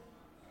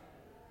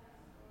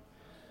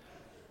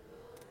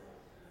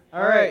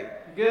All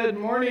right, good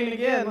morning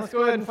again. Let's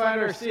go ahead and find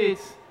our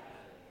seats.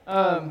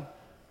 As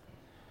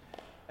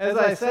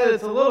I said,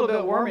 it's a little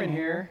bit warm in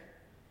here,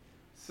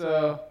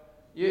 so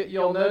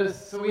you'll notice.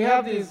 So we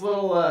have these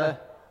little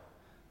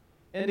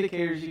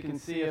indicators you can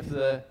see if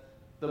the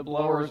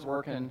blower's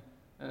working,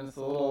 and it's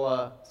a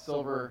little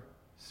silver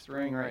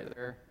string right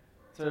there.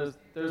 So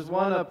there's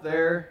one up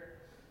there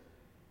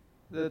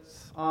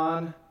that's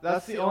on.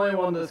 That's the only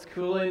one that's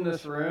cooling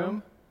this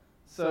room.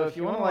 So if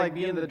you want to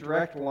be in the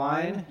direct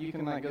line, you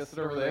can go sit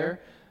over there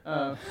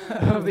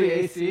of the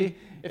AC.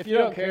 If you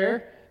don't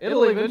care,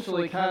 it'll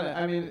eventually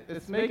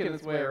it's making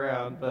its way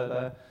around,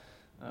 but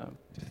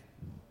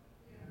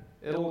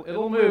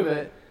it'll move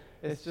it.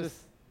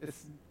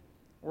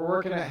 We're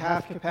working at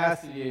half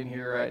capacity in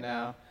here right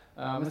now.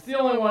 It's the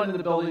only one in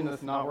the building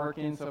that's not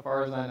working so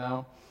far as I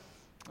know.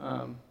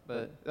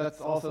 But that's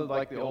also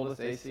the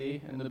oldest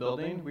AC in the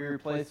building. We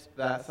replaced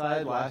that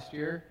side last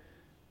year,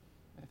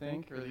 I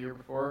think, or the year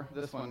before.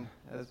 This one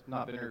has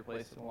not been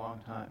replaced in a long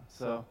time,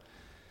 so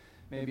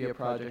maybe a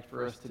project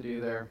for us to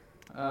do there.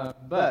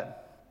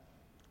 But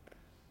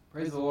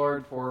praise the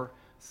Lord for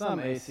some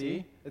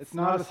AC. It's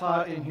not as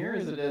hot in here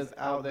as it is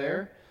out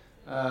there,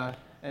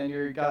 and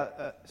you've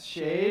got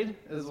shade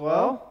as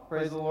well.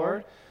 Praise the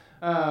Lord.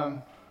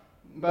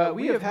 But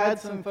we have had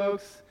some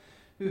folks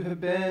who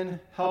have been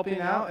helping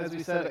out, as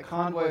we said, at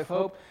Convoy of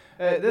Hope.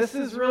 This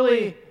is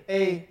really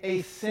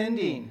a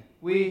sending.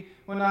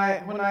 When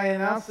I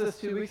announced this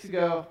 2 weeks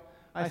ago,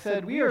 I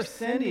said, we are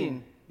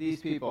sending these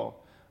people.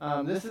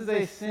 This is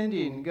a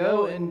sending.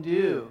 Go and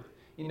do.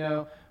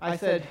 I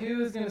said,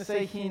 who is going to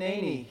say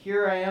Hineni?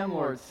 Here I am,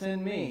 Lord,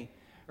 send me.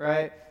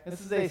 Right?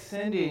 This is a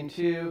sending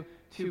to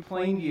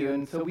Planeview.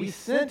 And so we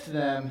sent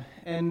them,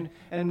 and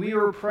we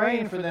were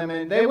praying for them.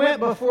 And they went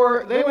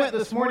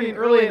this morning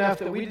early enough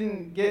that we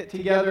didn't get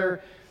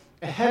together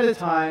ahead of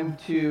time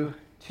to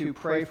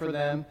pray for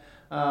them.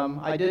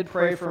 I did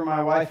pray for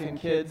my wife and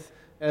kids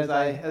as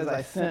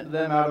I sent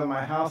them out of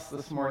my house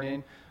this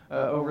morning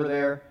over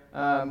there.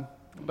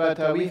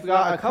 But we've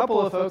got a couple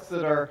of folks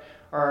that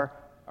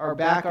are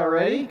back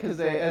already because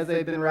as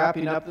they've been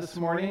wrapping up this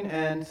morning.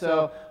 And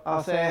so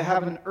I'll say I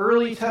have an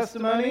early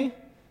testimony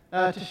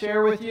to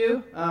share with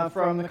you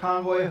from the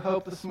Convoy of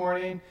Hope this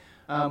morning.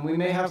 We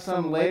may have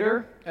some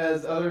later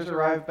as others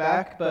arrive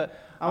back, but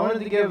I wanted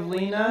to give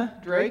Lena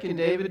Drake and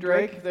David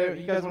Drake,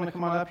 you guys want to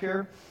come on up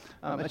here,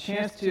 a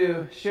chance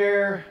to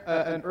share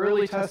an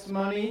early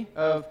testimony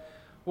of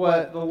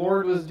what the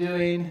Lord was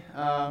doing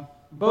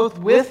both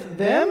with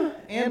them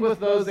and with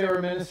those they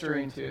were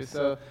ministering to.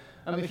 So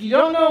if you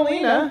don't know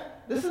Lena,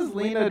 this is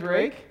Lena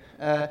Drake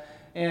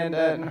and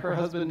her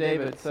husband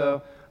David.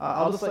 So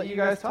I'll just let you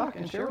guys talk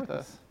and share with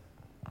us.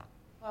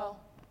 Well,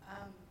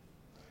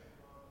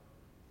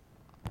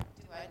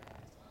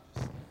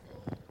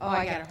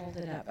 I got to hold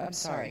it up. I'm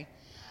sorry.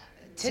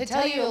 To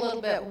tell you a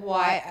little bit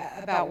why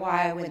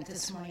I went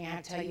this morning, I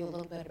have to tell you a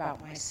little bit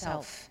about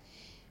myself.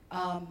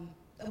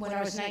 When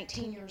I was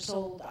 19 years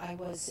old, I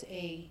was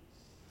a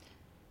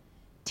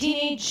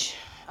teenage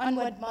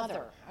unwed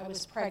mother. I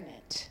was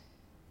pregnant.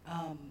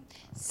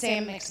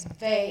 Sam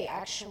McVeigh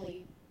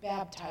actually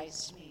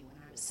baptized me when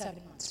I was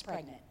 7 months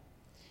pregnant.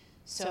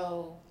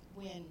 So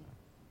when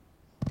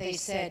they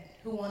said,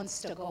 who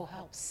wants to go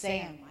help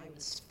Sam, I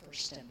was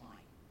first in line.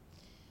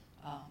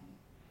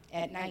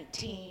 At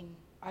 19,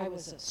 I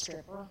was a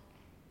stripper.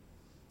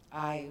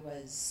 I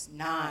was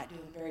not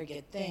doing very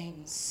good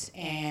things,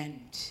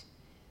 and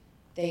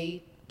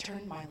they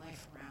turned my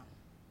life around.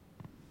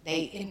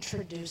 They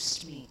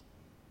introduced me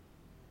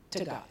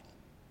to God.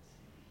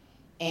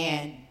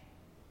 And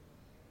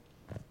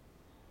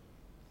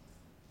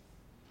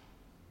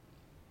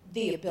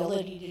the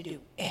ability to do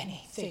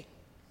anything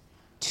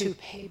to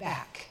pay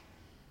back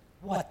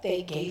what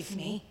they gave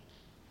me,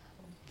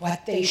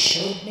 what they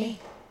showed me,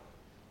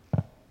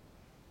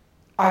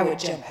 I would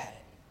jump at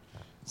it.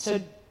 So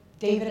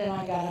David and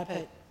I got up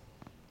at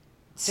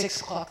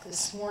 6 o'clock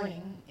this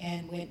morning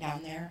and went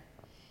down there.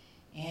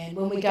 And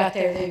when we got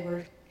there, they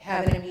were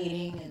having a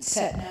meeting and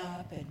setting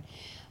up, and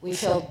we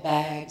filled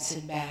bags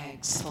and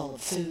bags full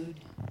of food.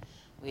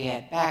 We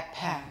had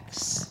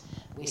backpacks.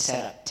 We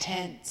set up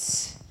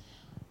tents.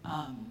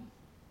 And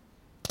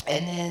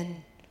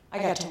then I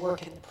got to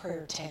work in the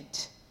prayer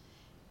tent,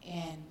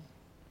 and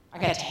I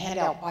got to hand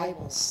out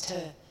Bibles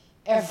to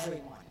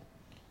everyone.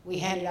 We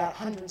handed out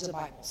hundreds of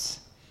Bibles.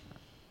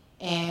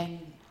 And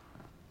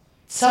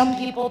some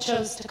people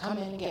chose to come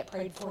in and get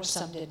prayed for,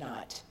 some did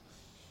not.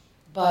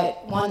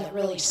 But one that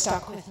really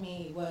stuck with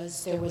me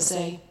was there was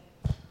a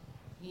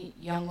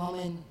young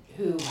woman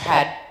who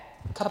had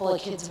a couple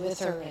of kids with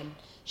her, and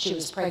she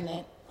was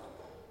pregnant.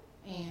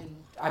 And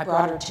I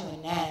brought her to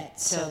Annette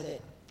so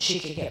that she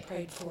could get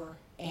prayed for.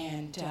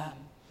 And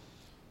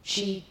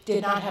she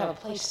did not have a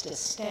place to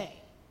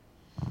stay.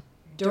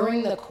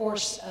 During the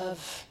course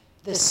of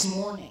this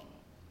morning,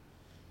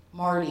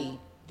 Marty,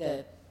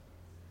 the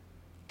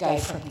guy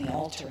from the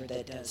altar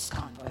that does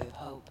Convoy of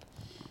Hope,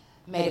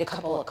 made a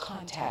couple of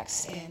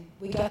contacts, and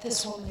we got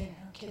this woman and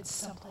her kids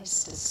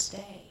someplace to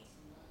stay.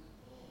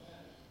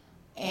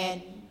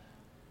 And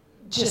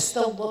just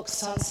the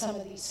looks on some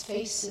of these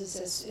faces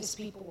as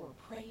people were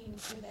praying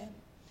for them.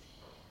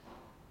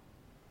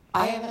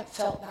 I haven't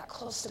felt that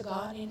close to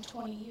God in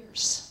 20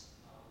 years.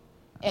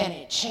 And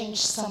it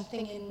changed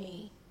something in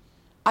me.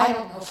 I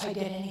don't know if I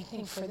did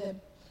anything for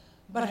them,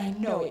 but I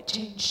know it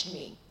changed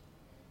me.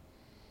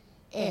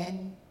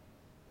 And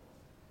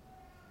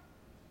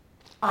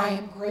I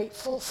am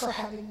grateful for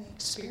having the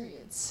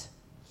experience.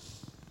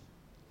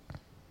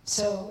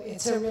 So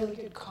it's a really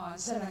good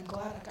cause, and I'm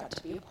glad I got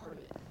to be a part of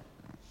it.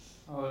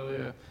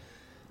 Hallelujah.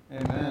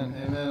 Amen.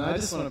 Amen. I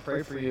just want to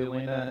pray for you,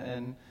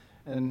 Lena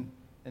and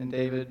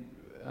David.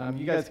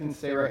 You guys can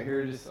stay right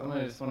here. I just want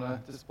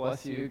to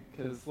bless you,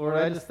 because Lord,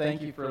 I just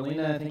thank you for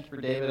Lena. I thank you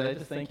for David. I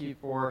just thank you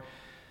for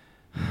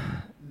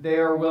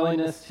their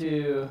willingness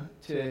to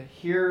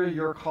hear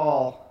your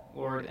call,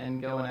 Lord,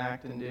 and go and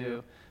act and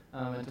do,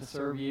 and to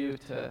serve you,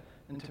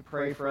 and to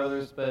pray for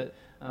others. But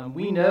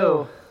we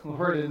know,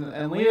 Lord,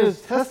 and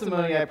Lena's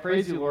testimony, I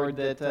praise you, Lord,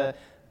 that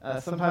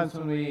sometimes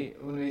when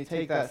we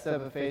take that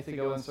step of faith to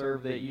go and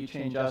serve, that you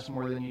change us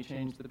more than you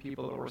change the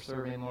people that we're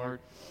serving, Lord.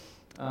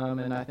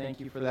 And I thank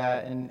you for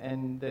that,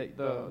 and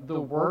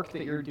the work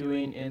that you're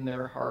doing in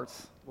their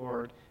hearts,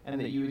 Lord, and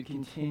that you would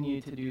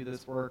continue to do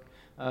this work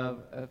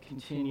of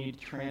continued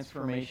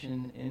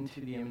transformation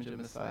into the image of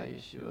Messiah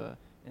Yeshua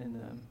in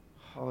them.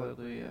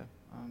 Hallelujah.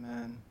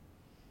 Amen.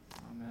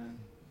 Amen.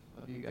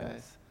 Love you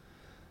guys.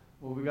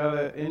 Well, we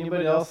got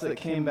anybody else that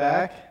came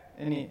back?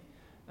 Any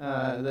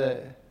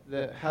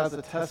that has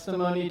a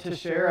testimony to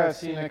share? I've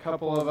seen a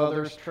couple of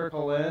others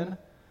trickle in.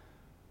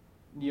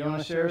 You want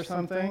to share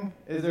something?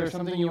 Is there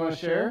something you want to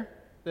share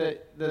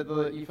that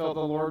you felt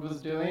the Lord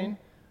was doing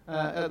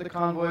at the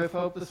Convoy of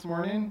Hope this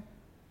morning?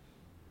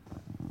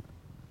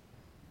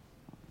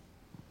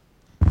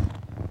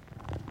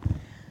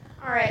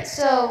 All right,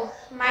 so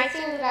my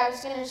thing that I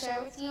was going to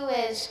share with you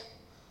is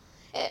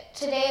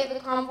today at the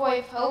Convoy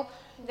of Hope,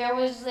 there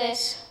was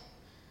this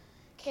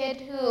kid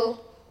who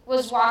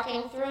was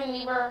walking through, and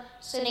we were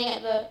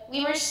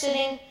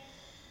sitting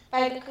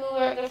by the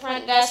cooler at the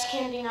front desk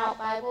handing out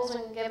Bibles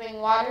and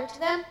giving water to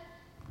them.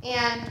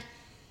 And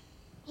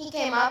he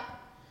came up,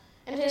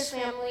 and his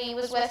family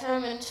was with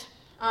him, and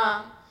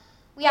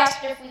we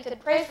asked if we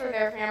could pray for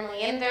their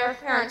family, and their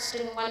parents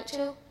didn't want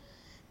to,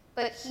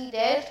 but he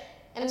did.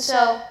 And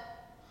so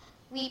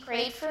we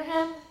prayed for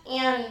him,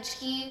 and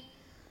he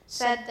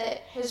said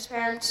that his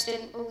parents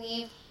didn't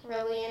believe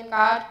really in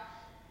God.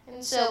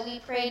 And so we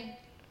prayed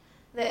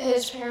that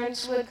his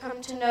parents would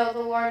come to know the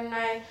Lord, and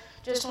I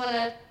just want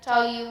to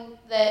tell you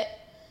that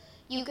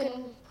you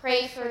can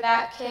pray for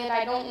that kid.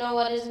 I don't know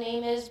what his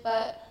name is,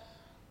 but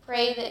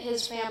pray that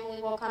his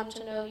family will come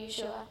to know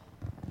Yeshua.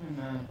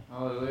 Amen.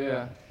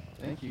 Hallelujah.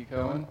 Thank you,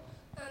 Cohen.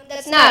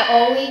 That's not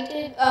all we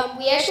did.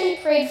 We actually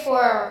prayed for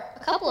a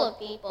couple of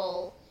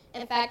people.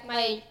 In fact,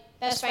 my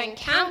best friend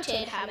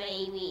counted how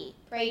many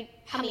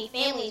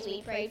families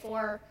we prayed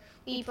for.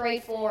 We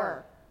prayed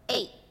for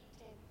 8.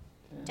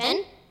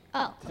 10?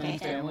 Oh, okay. 10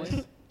 families?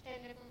 10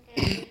 different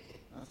families.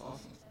 That's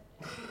awesome.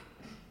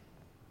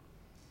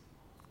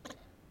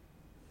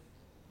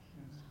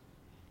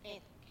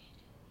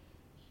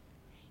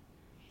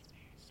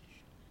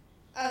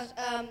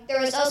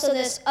 There was also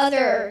this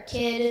other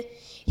kid.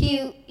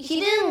 He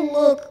didn't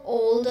look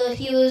old.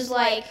 He was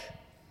like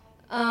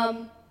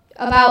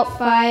about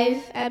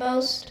 5 at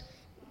most.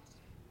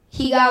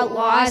 He got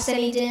lost and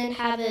he didn't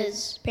have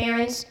his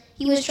parents.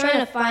 He was trying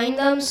to find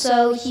them,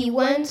 so he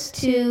went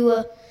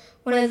to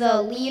one of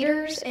the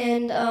leaders,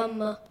 and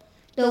the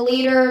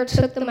leader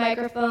took the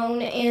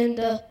microphone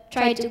and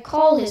tried to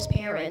call his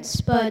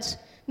parents. But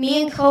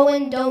me and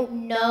Cohen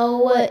don't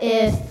know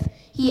if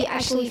he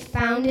actually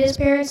found his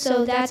parents,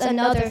 so that's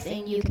another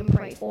thing you can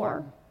pray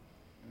for.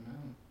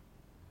 Amen.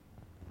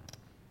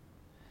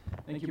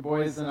 Thank you,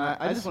 boys. And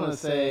I just want to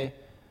say,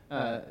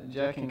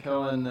 Jack and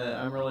Cohen, that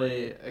I'm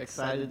really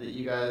excited that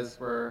you guys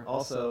were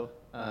also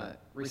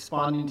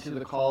responding to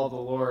the call of the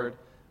Lord.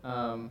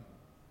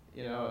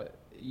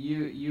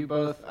 You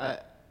both. I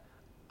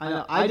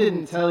know I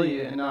didn't tell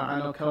you, and I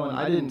know Cohen.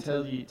 I didn't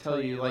tell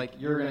you like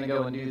you're going to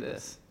go and do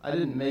this. I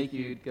didn't make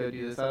you go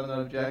do this. I don't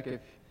know, Jack,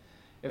 if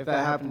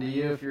that happened to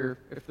you,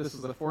 if this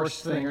was a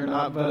forced thing or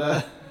not,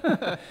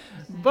 but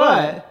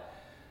but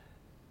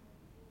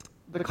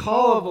the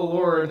call of the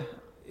Lord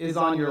is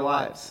on your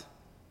lives,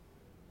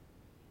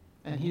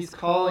 and He's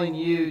calling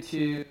you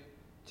to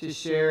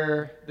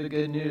share the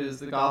good news,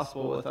 the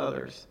gospel, with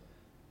others.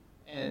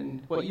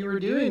 And what you were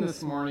doing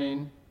this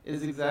morning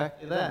is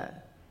exactly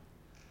that.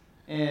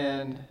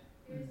 And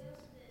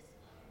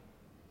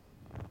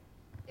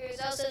there's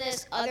also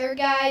this other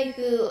guy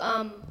who,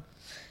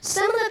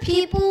 some of the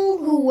people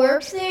who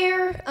worked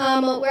there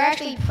were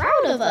actually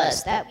proud of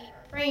us that we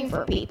were praying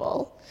for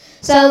people.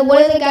 So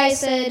one of the guys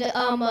said,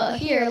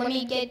 "Here, let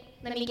me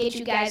get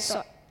you guys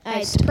to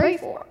pray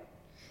for."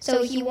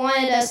 So he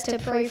wanted us to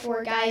pray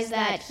for guys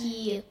that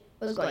he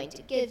was going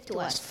to give to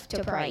us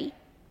to pray.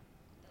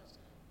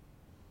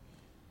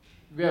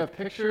 we have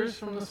pictures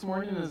from this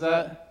morning.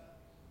 Are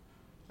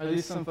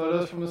these some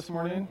photos from this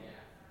morning?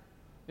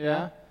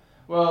 Yeah?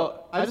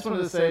 Well, I just wanted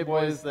to say,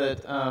 boys,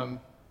 that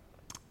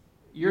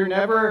you're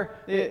never...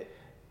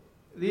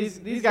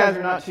 These guys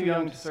are not too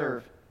young to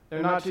serve.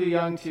 They're not too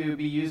young to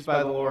be used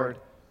by the Lord.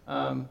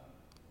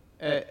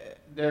 At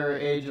their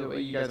age,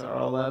 you guys are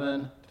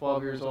 11,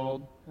 12 years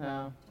old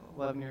now.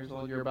 11 years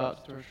old, you're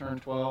about to turn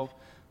 12.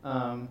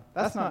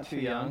 That's not too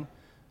young.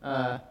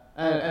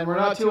 And we're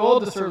not too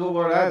old to serve the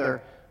Lord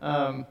either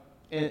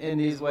in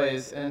these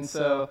ways. And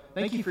so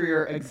thank you for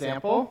your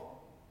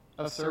example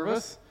of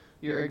service,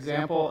 your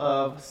example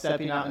of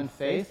stepping out in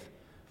faith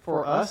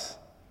for us.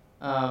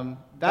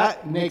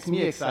 That makes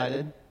me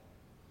excited.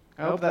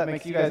 I hope that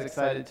makes you guys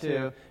excited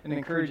too and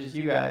encourages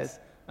you guys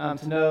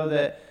to know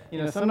that,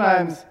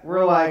 sometimes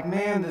we're like,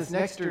 man, this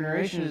next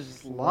generation is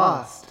just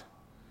lost.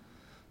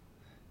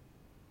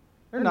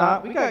 They're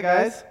not. We got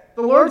guys.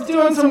 The Lord's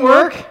doing some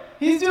work.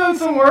 He's doing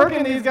some work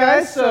in these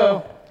guys,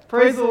 so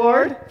praise the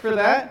Lord for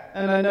that.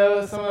 And I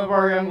know some of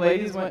our young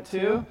ladies went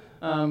too,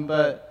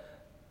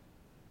 but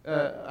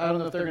I don't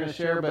know if they're going to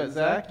share, but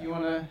Zach,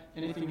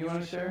 anything you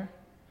want to share?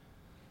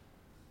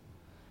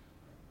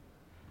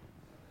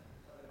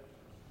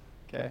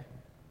 Okay.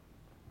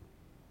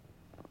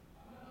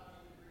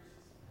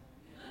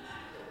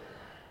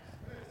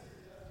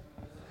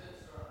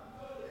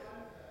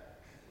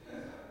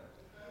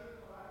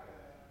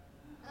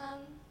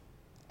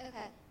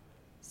 Okay.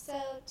 So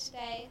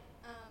today,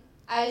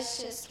 I was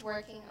just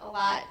working a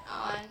lot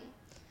on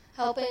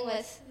helping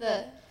with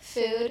the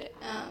food,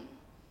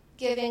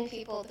 giving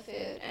people the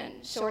food and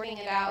sorting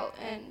it out,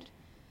 and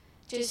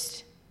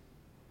just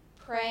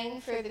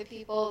praying for the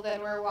people that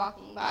were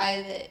walking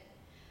by that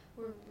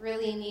were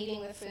really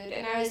needing the food.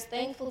 And I was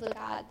thankful to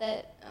God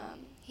that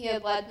He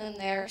had led them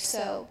there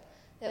so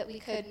that we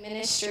could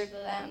minister to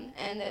them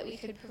and that we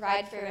could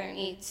provide for their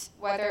needs,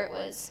 whether it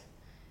was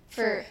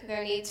for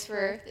their needs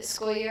for the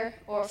school year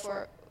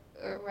or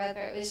whether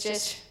it was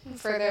just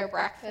for their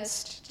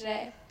breakfast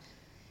today.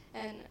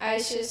 And I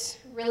was just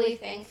really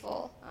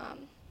thankful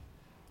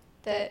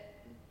that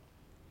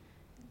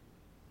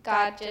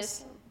God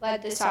just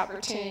led this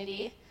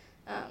opportunity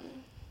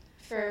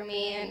for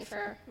me and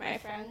for my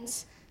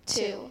friends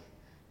to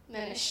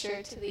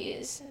minister to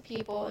these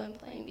people in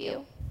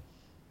Planeview.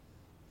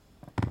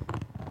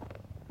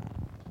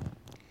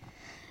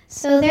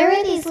 So there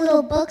were these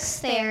little books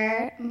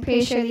there. I'm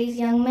pretty sure these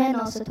young men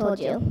also told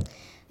you.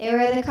 They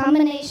were the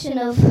combination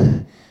of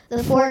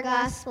the 4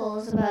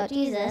 Gospels about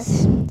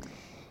Jesus.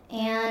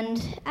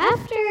 And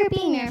after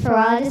being there for a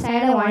while, I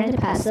decided I wanted to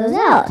pass those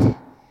out.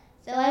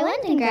 So I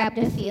went and grabbed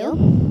a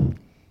few,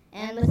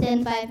 and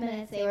within 5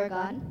 minutes they were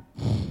gone.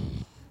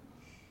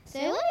 So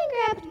I went and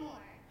grabbed more.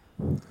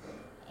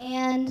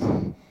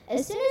 And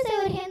as soon as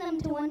I would hand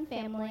them to one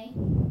family,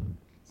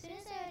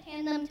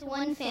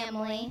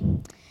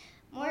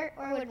 more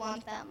would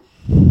want them.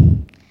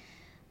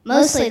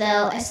 Mostly,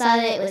 though, I saw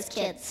that it was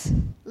kids,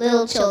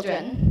 little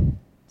children,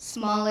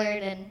 smaller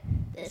than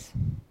this.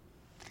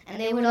 And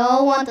they would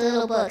all want the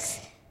little books.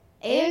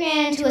 I even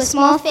ran into a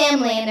small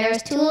family, and there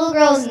was 2 little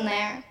girls in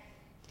there.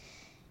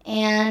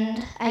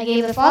 And I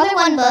gave the father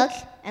one book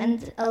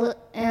and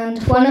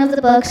one of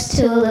the books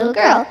to a little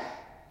girl.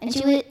 And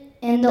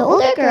the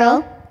older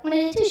girl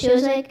wanted it too. She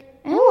was like,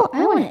 I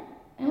want it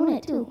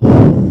too.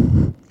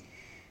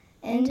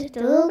 And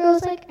the little girl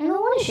was like, I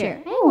don't want to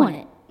share. I want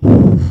it.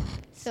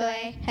 So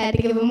I had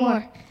to give him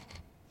more.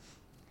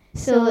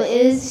 So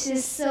it was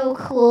just so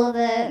cool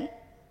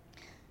that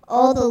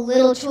all the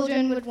little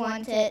children would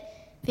want it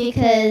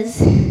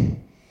because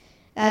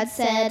God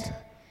said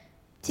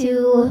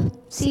to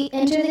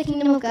enter the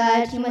kingdom of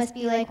God, you must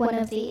be like one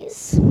of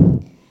these.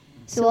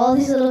 So all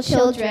these little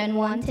children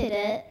wanted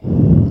it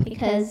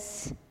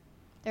because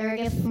they're a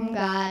gift from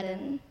God,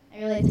 and I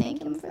really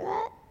thank Him for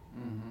that.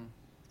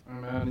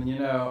 Amen.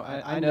 And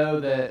I know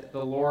that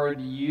the Lord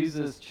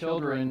uses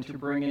children to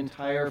bring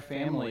entire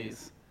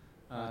families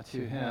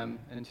to Him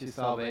and to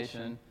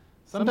salvation.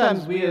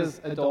 Sometimes we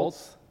as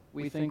adults,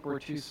 we think we're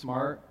too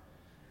smart,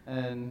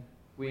 and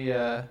we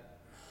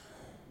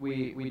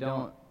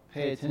don't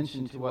pay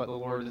attention to what the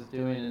Lord is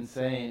doing and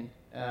saying.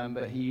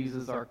 But He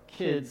uses our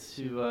kids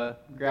to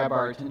grab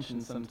our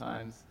attention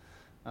sometimes.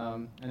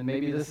 And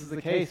maybe this is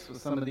the case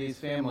with some of these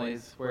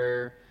families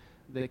where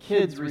the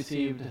kids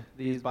received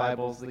these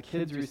Bibles, the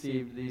kids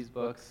received these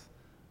books,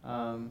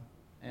 and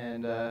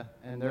the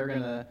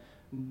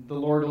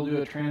Lord will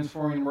do a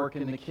transforming work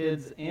in the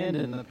kids and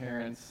in the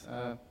parents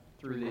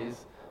through these.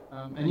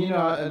 And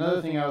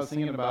another thing I was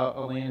thinking about,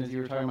 Elaine, as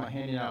you were talking about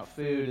handing out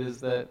food,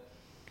 is that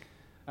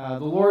the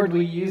Lord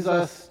will use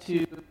us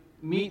to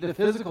meet the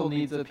physical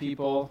needs of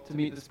people, to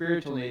meet the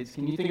spiritual needs.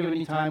 Can you think of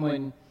any time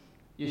when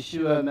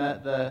Yeshua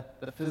met the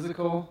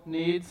physical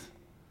needs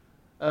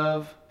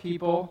of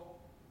people?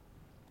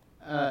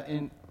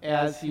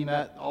 As He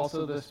met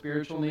also the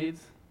spiritual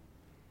needs?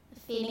 The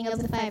feeding of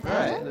the 5,000?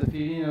 Right, the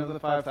feeding of the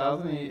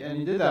 5,000, and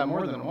He did that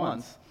more than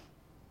once,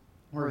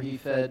 where He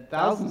fed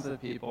thousands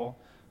of people.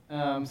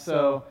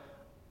 So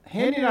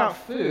handing out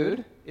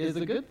food is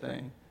a good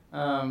thing.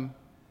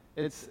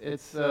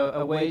 It's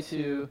a way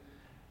to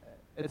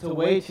it's a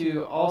way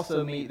to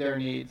also meet their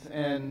needs.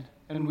 And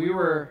we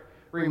were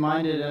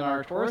reminded in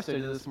our Torah study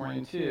this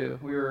morning too.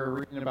 We were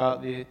reading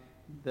about the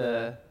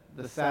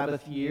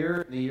Sabbath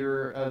year, the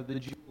year of the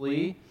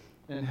Jubilee,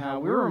 and how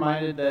we were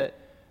reminded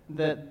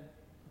that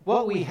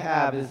what we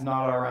have is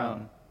not our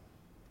own.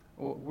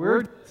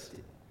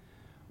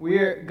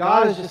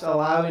 God is just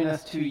allowing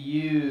us to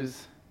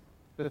use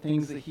the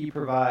things that He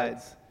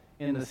provides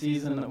in the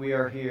season that we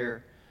are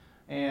here.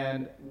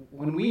 And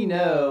when we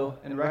know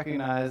and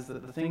recognize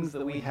that the things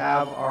that we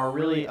have are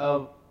really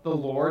of the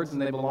Lord's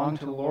and they belong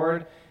to the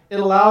Lord, it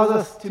allows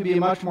us to be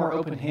much more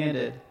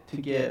open-handed to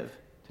give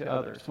to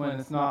others when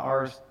it's not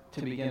ours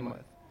to begin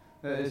with.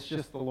 It's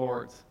just the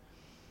Lord's.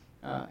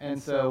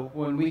 And so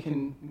when we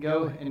can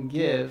go and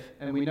give,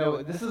 and we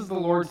know this is the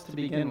Lord's to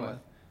begin with,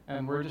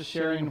 and we're just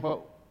sharing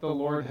what the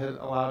Lord has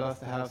allowed us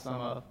to have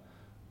some of,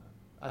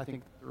 I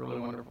think it's a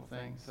really wonderful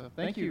thing. So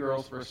thank you,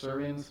 girls, for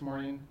serving this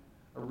morning.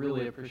 I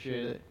really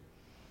appreciate it.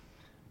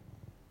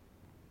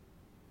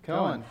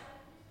 Cohen.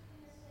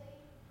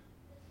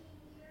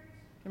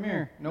 Come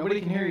here.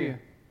 Nobody can hear you.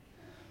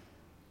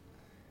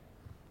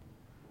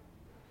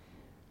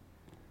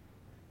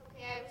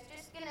 Okay,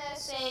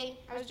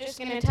 I was just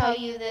gonna tell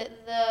you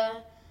that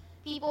the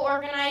people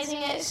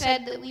organizing it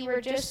said that we were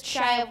just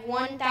shy of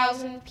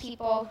 1,000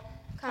 people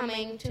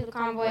coming to the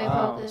Convoy of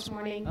Hope this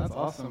morning. That's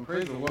awesome.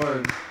 Praise the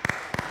Lord.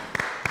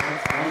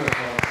 That's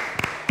wonderful.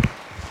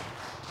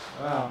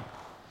 Wow.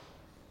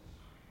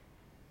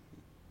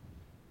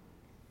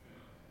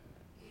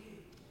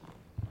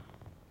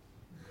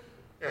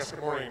 Yes,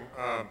 good morning.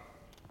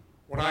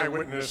 What I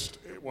witnessed,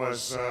 it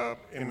was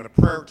in the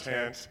prayer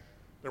tent.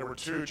 There were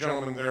two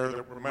gentlemen there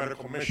that were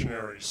medical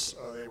missionaries.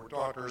 They were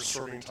doctors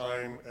spending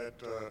time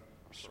at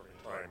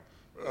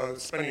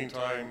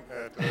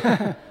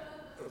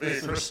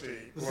Via Christi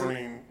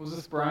learning. Was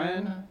this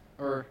Brian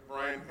or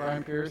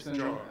Brian Pierce and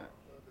John?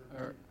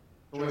 Or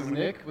was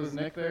Nick? Was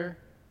Nick there?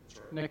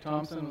 Right. Nick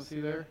Thompson, was he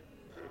there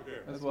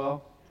as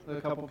well? A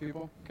couple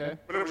people. Okay.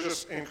 But it was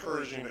just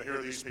encouraging to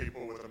hear these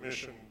people with a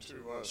mission to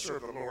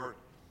serve the Lord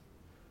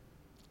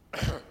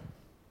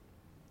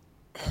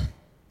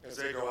as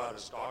they go out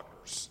as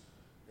doctors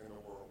in the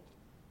world.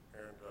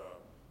 And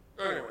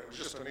anyway, it was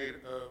just a neat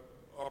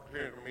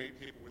opportunity to meet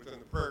people within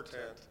the prayer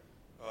tent.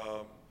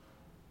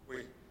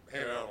 We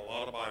handed out a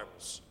lot of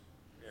Bibles,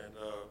 and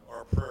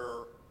our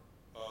prayer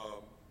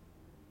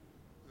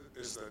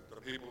is that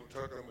the people who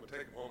took them would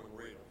take them home and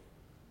read them.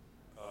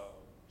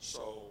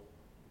 So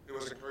it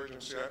was encouraging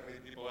to see that many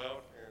people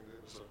out, and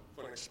it was a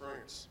fun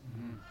experience.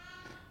 Mm-hmm.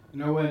 You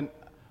know,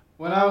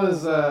 when I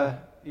was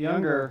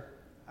younger,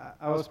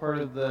 I was part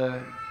of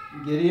the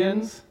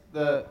Gideons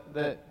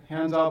that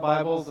hands out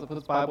Bibles, that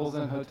puts Bibles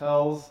in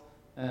hotels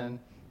and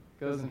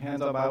goes and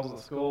hands out Bibles at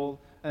school.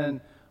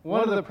 And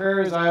one of the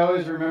prayers I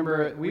always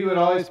remember, we would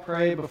always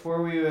pray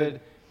before we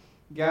would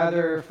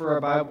gather for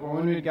our Bible, or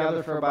when we would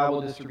gather for our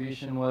Bible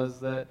distribution, was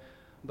that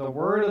the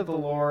word of the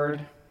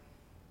Lord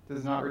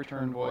does not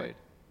return void.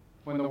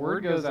 When the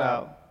word goes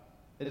out,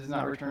 it does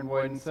not return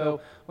void. And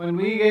so when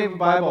we gave a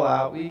Bible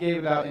out, we gave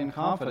it out in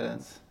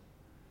confidence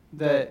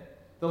that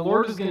the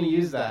Lord was going to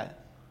use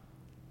that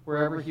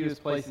wherever He was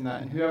placing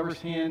that, and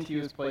whoever's hand He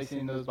was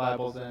placing those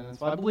Bibles in. And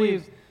so I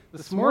believe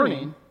this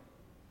morning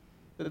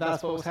that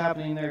that's what was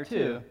happening there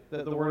too,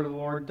 that the word of the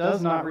Lord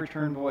does not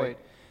return void.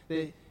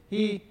 That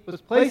He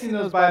was placing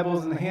those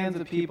Bibles in the hands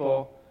of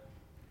people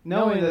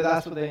knowing that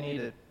that's what they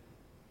needed.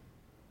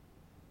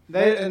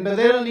 But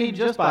they don't need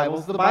just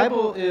Bibles. The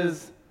Bible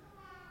is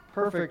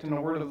perfect in the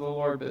word of the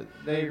Lord, but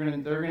they're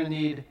going to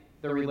need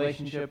the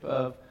relationship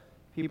of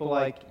people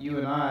like you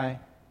and I,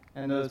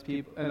 and those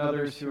people and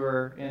others who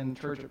are in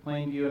church at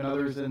Planeview and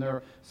others in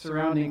their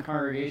surrounding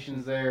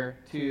congregations there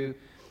to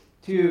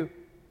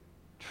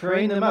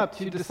train them up,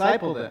 to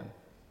disciple them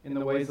in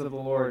the ways of the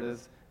Lord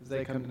as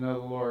they come to know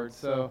the Lord.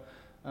 So,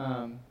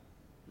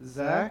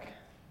 Zach,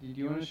 do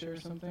you want to share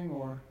something,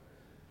 or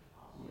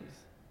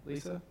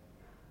Lisa?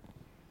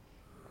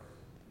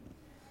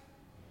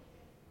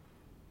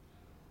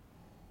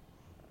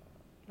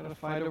 Got to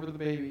fight over the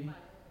baby.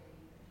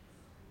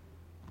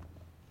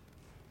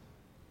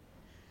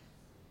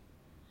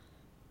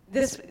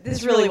 This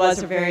really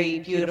was a very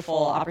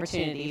beautiful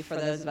opportunity for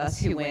those of us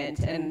who went,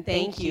 and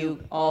thank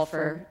you all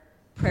for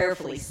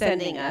prayerfully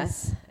sending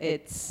us.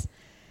 This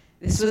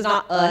was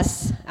not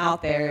us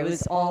out there, it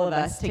was all of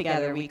us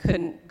together. We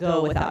couldn't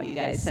go without you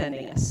guys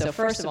sending us. So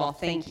first of all,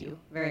 thank you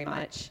very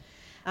much.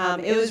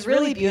 It was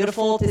really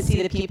beautiful to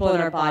see the people in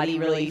our body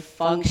really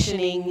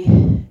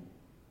functioning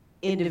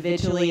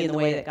individually in the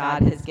way that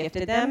God has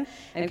gifted them,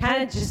 and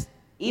kind of just,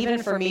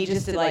 even for me,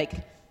 just to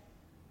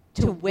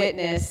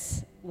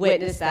witness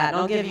that. And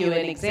I'll give you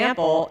an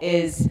example,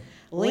 is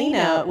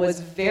Lena was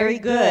very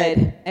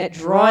good at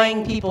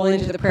drawing people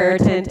into the prayer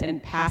tent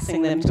and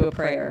passing them to a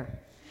prayer.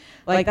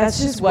 Like, that's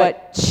just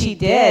what she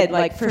did.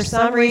 Like, for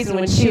some reason,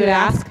 when she would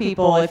ask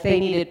people if they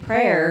needed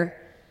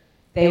prayer,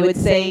 they would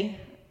say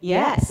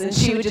yes, and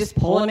she would just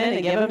pull them in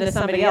and give them to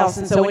somebody else.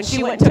 And so when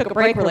she went and took a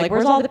break, we're like,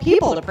 where's all the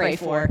people to pray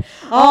for?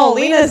 Oh,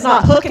 Lena's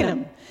not hooking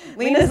them.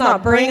 Lena's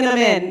not bringing them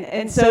in.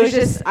 And so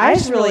I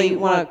just really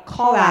want to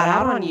call that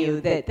out on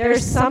you, that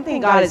there's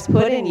something God has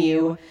put in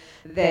you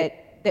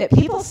that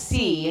people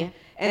see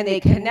and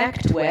they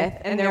connect with,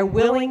 and they're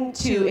willing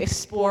to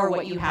explore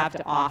what you have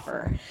to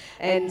offer.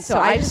 And so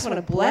I just want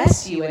to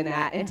bless you in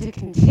that and to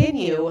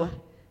continue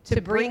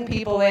to bring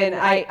people in.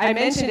 I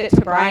mentioned it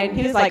to Brian.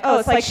 He was like, oh,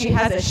 it's like she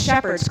has a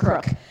shepherd's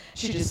crook.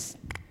 She just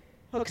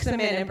hooks them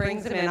in and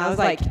brings them in. I was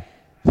like,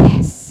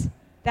 yes,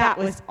 that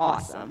was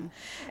awesome.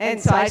 And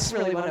so I just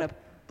really want to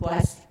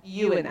bless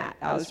you in that.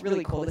 That was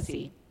really cool to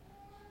see.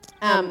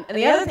 And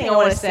the other thing I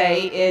want to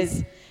say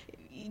is,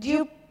 do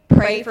you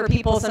pray for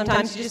people?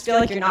 Sometimes you just feel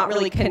like you're not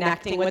really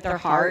connecting with their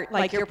heart,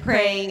 like you're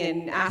praying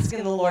and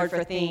asking the Lord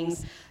for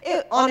things.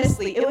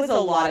 Honestly, it was a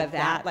lot of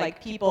that.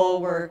 Like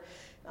people were,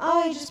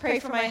 oh, I just pray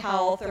for my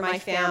health or my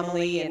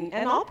family, and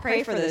I'll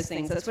pray for those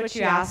things. That's what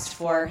you asked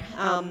for.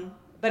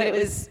 But it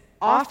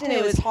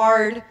was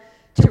hard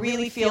to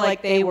really feel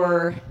like they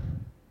were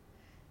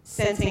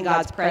sensing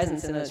God's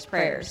presence in those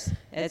prayers.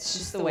 It's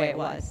just the way it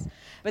was.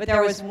 But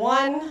there was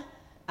one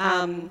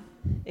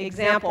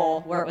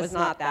example where it was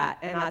not that,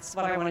 and that's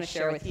what I want to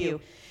share with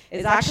you.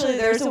 Is actually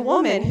there's a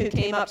woman who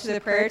came up to the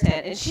prayer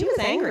tent, and she was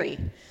angry.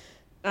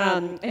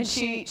 And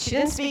she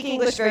didn't speak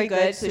English very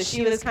good, so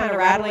she was kind of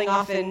rattling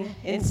off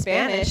in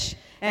Spanish,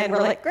 and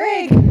we're like,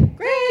 Greg,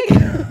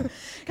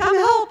 come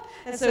help.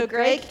 And so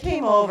Greg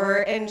came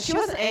over, and she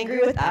wasn't angry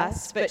with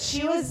us, but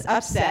she was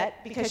upset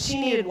because she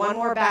needed one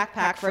more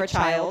backpack for a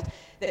child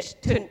that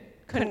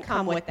couldn't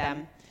come with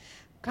them.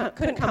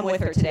 Couldn't come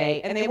with her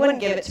today, and they wouldn't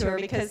give it to her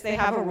because they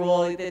have a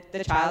rule that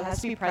the child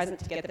has to be present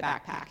to get the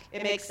backpack.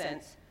 It makes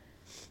sense.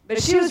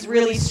 But she was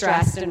really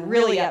stressed and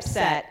really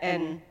upset,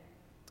 and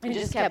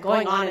just kept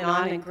going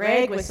on, and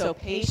Greg was so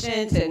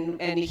patient,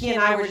 and he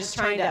and I were just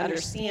trying to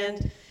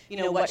understand,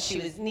 what she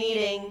was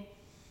needing.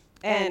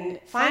 And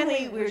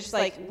finally, we were just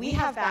like, we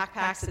have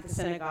backpacks at the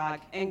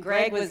synagogue, and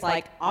Greg was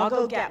like, I'll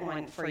go get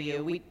one for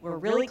you. We're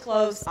really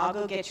close. I'll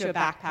go get you a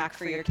backpack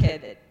for your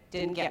kid that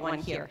didn't get one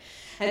here.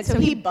 And so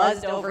he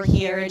buzzed over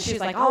here, and she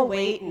was like, I'll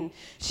wait. And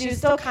she was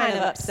still kind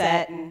of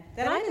upset. And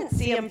then I didn't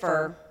see him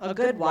for a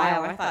good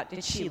while. I thought,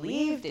 did she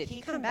leave? Did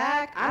he come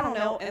back? I don't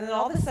know. And then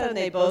all of a sudden,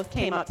 they both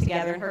came up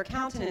together, and her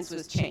countenance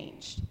was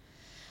changed.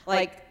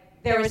 Like,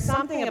 there was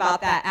something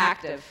about that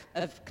act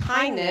of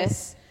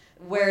kindness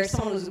where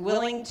someone was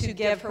willing to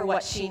give her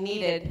what she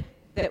needed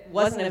that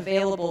wasn't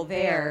available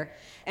there.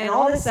 And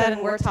all of a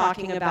sudden, we're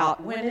talking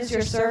about, when is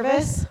your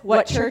service?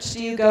 What church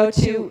do you go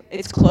to?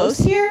 It's close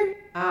here?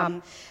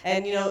 And,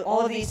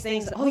 all of these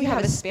things. Oh, you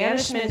have a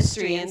Spanish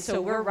ministry. And so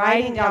we're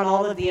writing down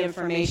all of the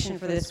information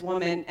for this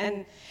woman.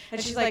 And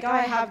she's like, oh,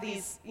 I have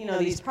these,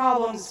 these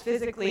problems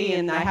physically,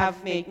 and I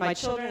have my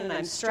children, and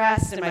I'm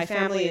stressed, and my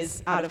family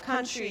is out of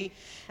country,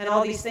 and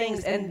all these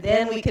things. And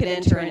then we could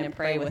enter in and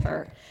pray with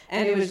her.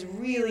 And it was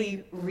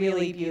really,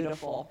 really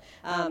beautiful.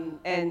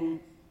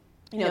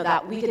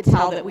 That we could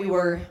tell that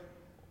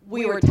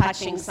we were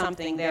touching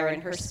something there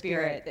in her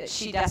spirit that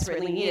she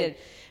desperately needed.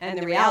 And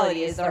the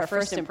reality is our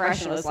first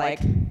impression was like,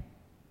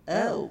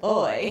 oh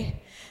boy,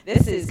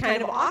 this is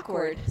kind of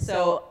awkward.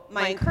 So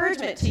my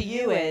encouragement to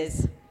you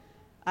is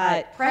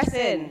press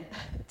in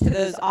to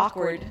those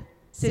awkward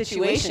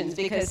situations,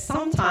 because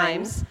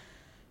sometimes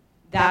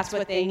that's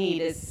what they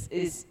need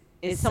is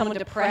someone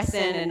to press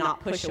in and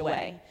not push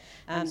away.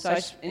 So I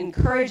just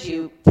encourage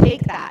you,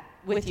 take that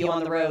with you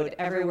on the road,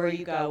 everywhere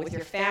you go, with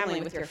your family,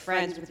 with your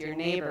friends, with your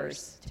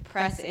neighbors, to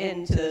press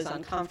into those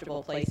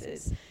uncomfortable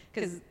places,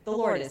 because the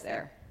Lord is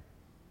there.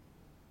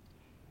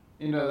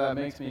 That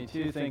makes me,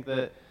 too, think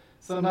that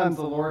sometimes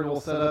the Lord will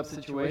set up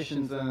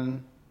situations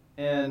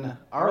in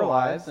our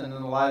lives and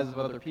in the lives of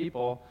other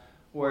people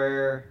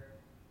where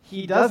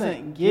He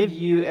doesn't give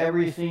you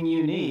everything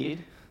you need.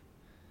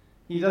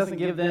 He doesn't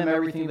give them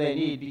everything they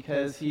need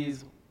because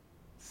He's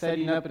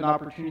setting up an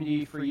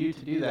opportunity for you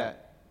to do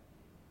that.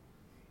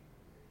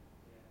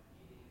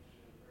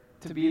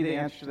 To be the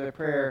answer to their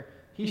prayer.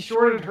 He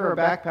shorted her a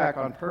backpack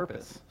on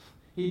purpose.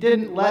 He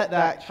didn't let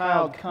that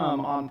child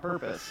come on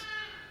purpose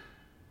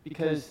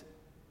because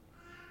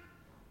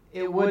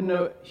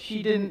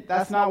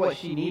that's not what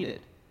she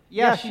needed.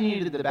 Yeah, she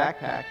needed the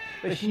backpack,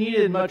 but she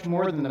needed much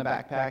more than the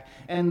backpack,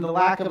 and the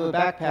lack of a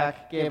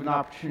backpack gave an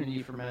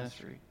opportunity for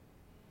ministry.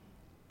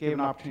 Gave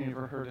an opportunity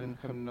for her to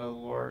come to know the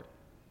Lord.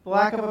 The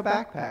lack of a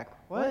backpack.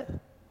 What?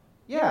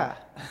 Yeah.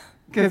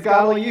 Because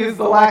God will use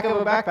the lack of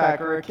a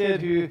backpack, or a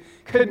kid who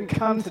couldn't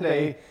come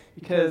today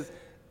because,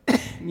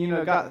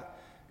 got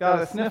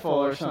a sniffle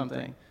or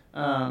something.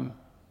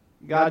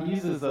 God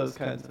uses those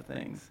kinds of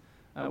things.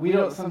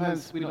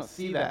 Sometimes we don't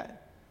see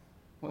that,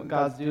 what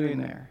God's doing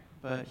there,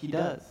 but He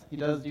does. He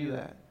does do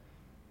that.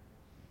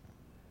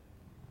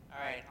 All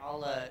right,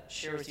 I'll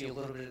share with you a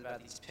little bit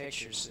about these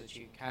pictures so that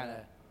you kind of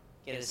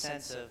get a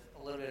sense of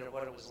a little bit of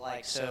what it was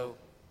like. So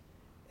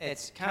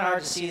it's kind of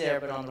hard to see there,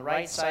 but on the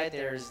right side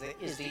there is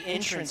the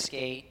entrance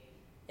gate,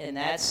 and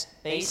that's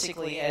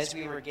basically as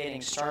we were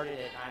getting started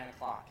at 9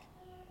 o'clock.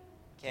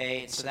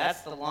 Okay, so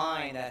that's the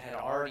line that had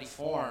already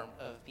formed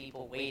of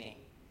people waiting.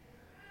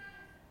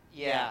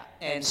 Yeah,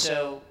 and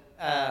so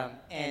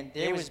and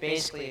there was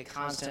basically a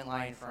constant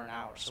line for an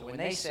hour. So when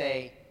they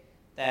say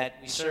that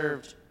we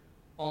served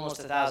almost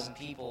 1,000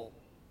 people,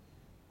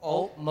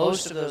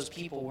 most of those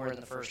people were in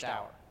the first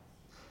hour.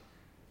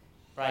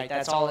 Right?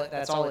 That's all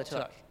it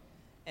took.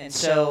 And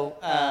so,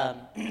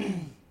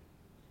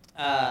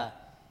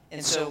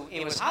 and so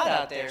it was hot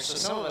out there, so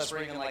some of us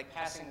were even like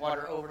passing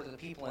water over to the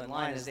people in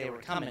line as they were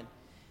coming.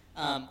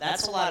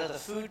 That's a lot of the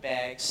food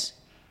bags,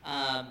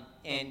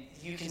 and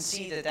you can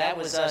see that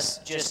was us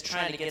just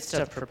trying to get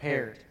stuff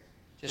prepared,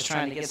 just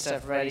trying to get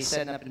stuff ready,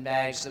 setting up in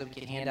bags so that we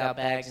could hand out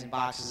bags and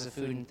boxes of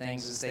food and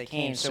things as they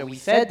came. So we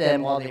fed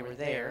them while they were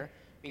there,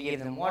 we gave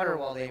them water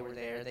while they were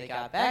there, they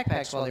got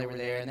backpacks while they were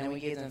there, and then we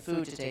gave them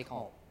food to take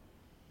home.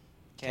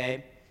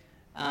 Okay?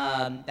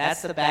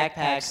 That's the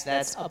backpacks.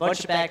 That's a bunch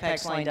of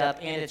backpacks lined up,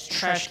 and it's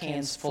trash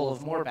cans full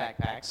of more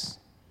backpacks.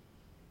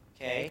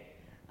 Okay?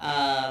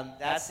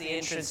 That's the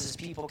entrance as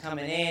people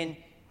coming in.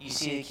 You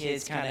see the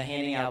kids kind of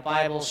handing out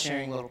Bibles,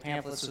 sharing little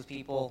pamphlets with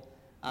people,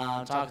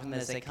 talking to them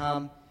as they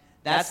come.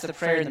 That's the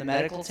prayer in the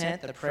medical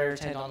tent, the prayer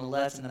tent on the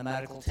left and the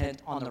medical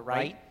tent on the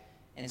right.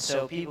 And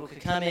so people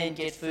could come in,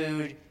 get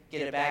food,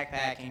 get a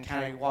backpack, and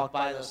kind of walk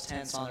by those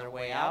tents on their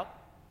way out.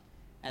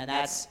 And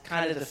that's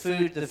kind of the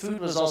food. The food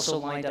was also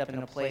lined up in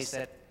a place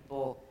that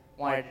people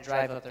wanted to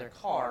drive up their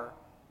car.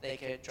 They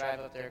could drive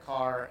up their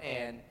car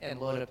and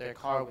load up their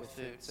car with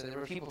food. So there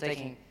were people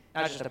taking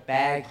not just a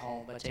bag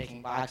home, but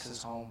taking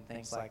boxes home,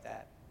 things like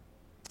that.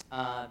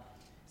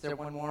 Is there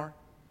one more?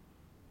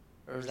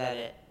 Or is that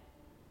it?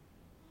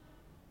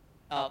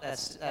 Oh,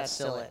 that's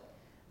still it.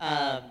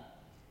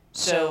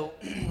 So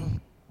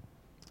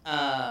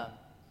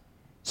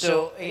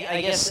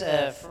I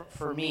guess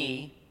for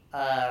me,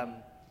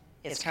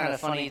 it's kind of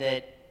funny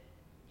that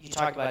you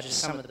talk about just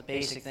some of the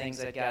basic things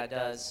that God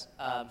does,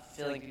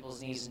 filling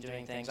people's needs and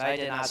doing things. I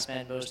did not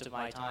spend most of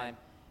my time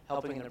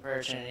helping in the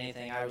prayer tent or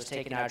anything. I was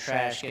taking out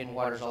trash, getting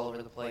waters all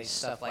over the place,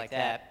 stuff like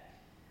that.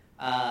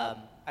 I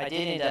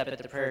did end up at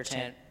the prayer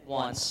tent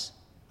once,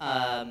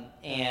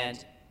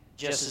 and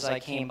just as I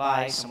came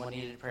by, someone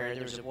needed prayer.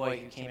 There was a boy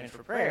who came in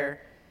for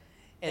prayer,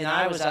 and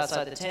I was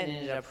outside the tent and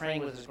ended up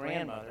praying with his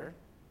grandmother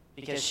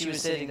because she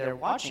was sitting there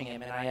watching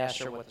him, and I asked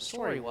her what the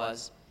story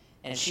was.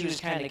 And she was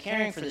kind of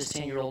caring for this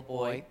 10-year-old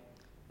boy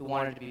who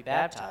wanted to be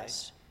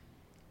baptized.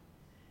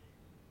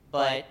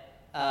 But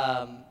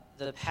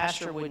the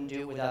pastor wouldn't do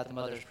it without the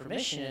mother's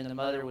permission, and the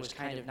mother was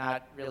kind of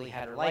not really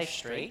had her life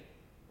straight,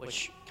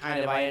 which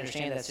kind of I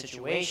understand that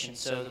situation.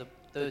 So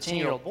the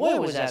 10-year-old boy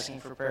was asking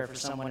for prayer for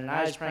someone, and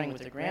I was praying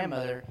with the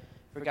grandmother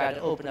for God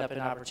to open up an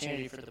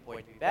opportunity for the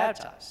boy to be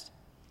baptized.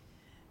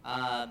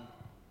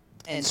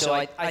 And so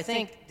I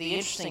think the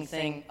interesting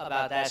thing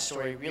about that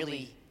story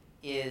really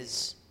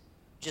is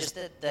just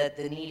that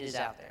the need is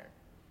out there,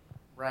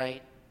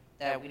 right?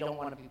 That we don't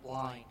want to be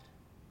blind.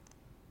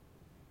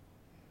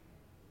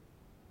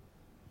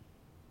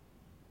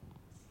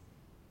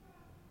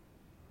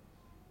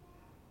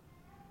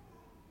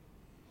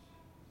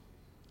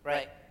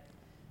 Right.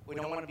 We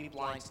don't want to be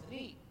blind to the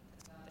need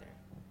that's out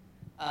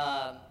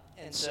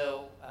there. And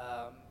so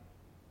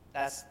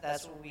that's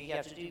what we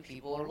have to do.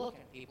 People are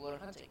looking. People are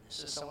hunting.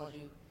 This is someone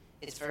who,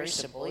 it's very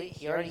simple.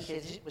 He already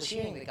was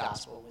hearing the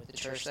gospel with the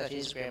church that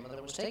his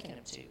grandmother was taking him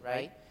to,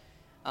 right?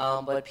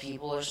 But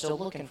people are still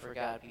looking for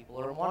God.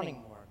 People are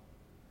wanting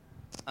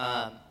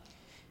more.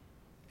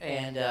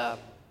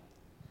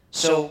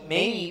 So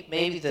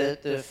maybe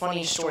the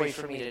funny story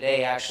for me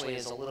today actually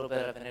is a little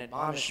bit of an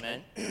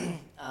admonishment.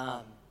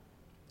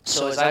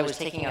 So as I was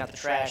taking out the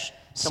trash,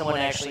 someone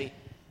actually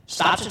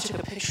stopped and took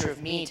a picture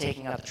of me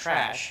taking out the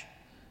trash,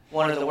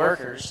 one of the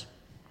workers,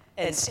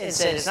 and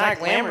said, it's not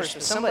glamorous,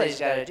 but somebody's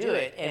got to do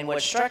it. And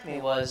what struck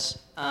me was,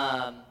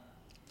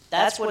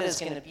 that's what it's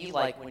going to be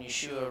like when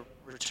Yeshua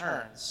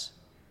returns,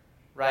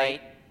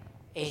 right?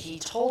 And he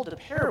told the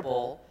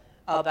parable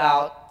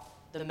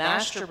about the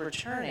master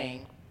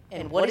returning,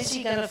 and what is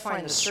he going to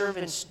find the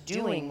servants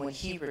doing when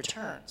he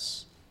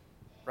returns,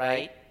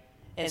 right?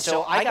 And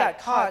so I got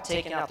caught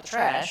taking out the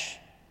trash.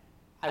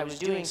 I was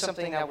doing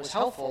something that was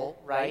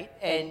helpful, right?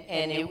 And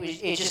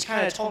it just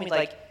kind of told me,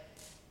 like,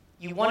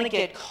 you want to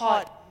get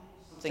caught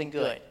something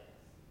good,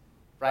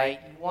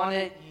 right? You want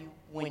to,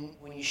 when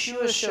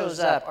Yeshua shows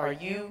up, are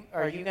you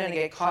going to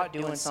get caught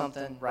doing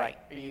something right?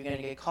 Are you going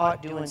to get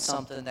caught doing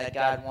something that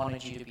God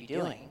wanted you to be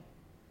doing?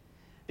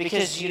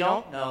 Because you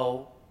don't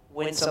know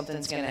when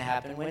something's going to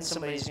happen, when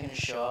somebody's going to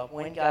show up,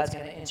 when God's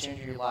going to enter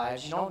into your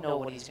lives. You don't know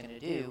what he's going to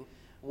do.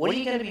 What are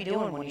you going to be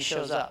doing when he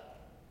shows up,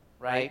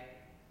 right?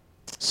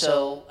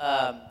 So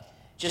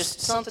just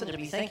something to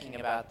be thinking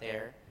about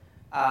there,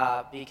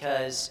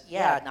 because,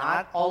 yeah,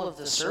 not all of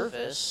the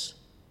service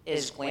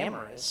is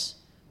glamorous,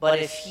 but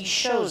if he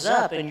shows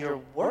up and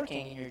you're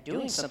working and you're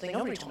doing something,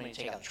 nobody told me to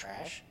take out the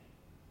trash,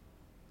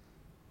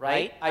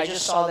 right? I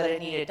just saw that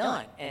it needed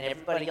done, and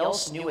everybody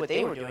else knew what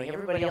they were doing.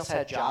 Everybody else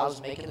had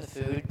jobs, making the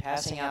food,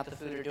 passing out the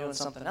food, or doing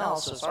something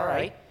else, so it's all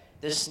right.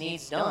 This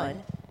needs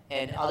done,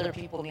 and other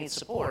people need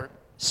support.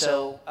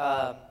 So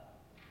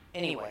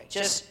anyway,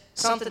 just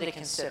something to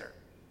consider,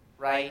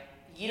 right?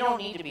 you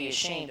don't need to be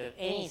ashamed of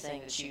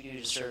anything that you do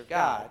to serve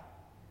God.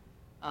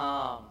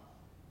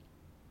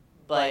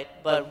 But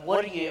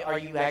what are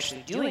you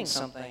actually doing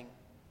something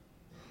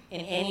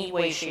in any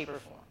way, shape, or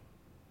form,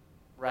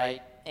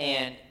 right?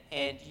 And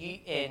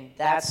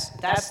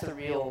that's the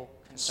real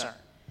concern.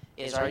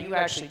 Is, are you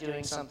actually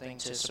doing something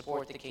to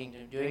support the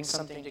kingdom, doing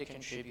something to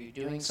contribute,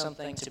 doing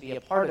something to be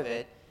a part of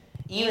it,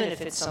 even if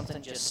it's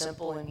something just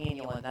simple and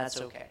menial, and that's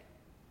okay,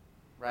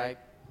 right?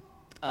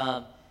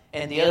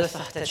 And the other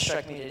thought that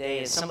struck me today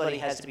is somebody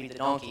has to be the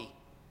donkey,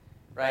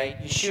 right?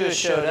 Yeshua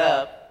showed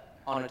up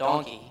on a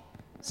donkey.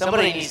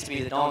 Somebody needs to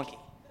be the donkey.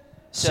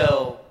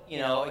 So,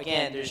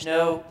 again, there's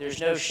no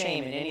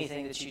shame in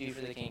anything that you do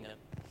for the kingdom.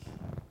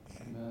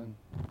 Amen.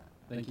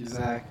 Thank you,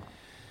 Zach.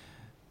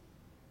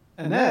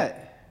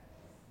 Annette.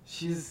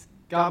 She's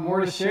got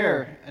more to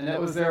share. Annette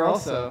was there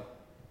also.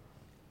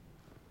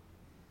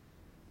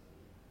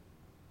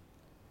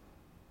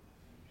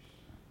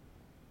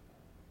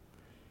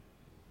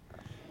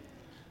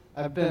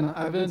 I've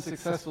been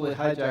successfully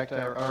hijacked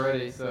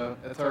already, so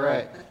it's all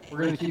right. We're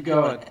going to keep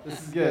going.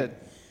 This is good.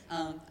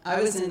 I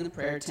was in the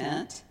prayer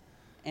tent,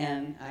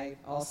 and I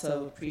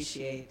also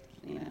appreciate,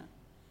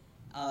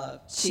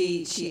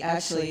 she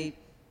actually,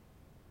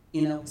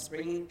 was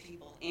bringing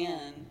people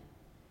in,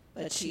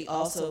 but she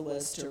also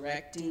was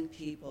directing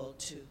people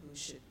to who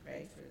should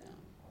pray for them,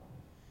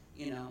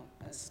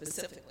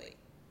 specifically,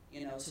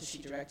 so she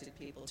directed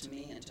people to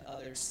me and to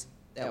others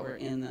that were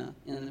in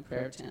the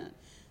prayer tent.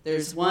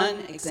 There's one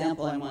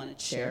example I wanted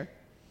to share.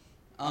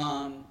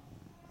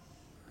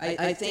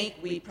 I think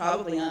we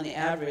probably, on the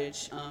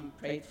average,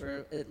 prayed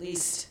for at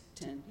least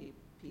 10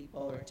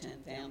 people or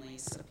 10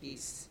 families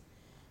apiece.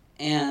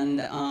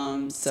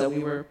 And so we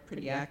were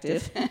pretty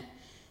active.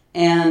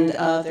 And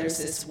there's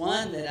this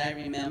one that I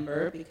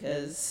remember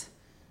because,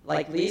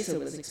 like Lisa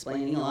was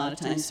explaining, a lot of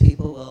times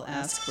people will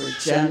ask for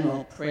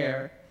general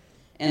prayer.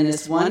 And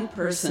this one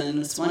person,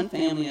 this one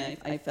family,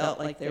 I felt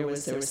like there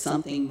was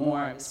something more.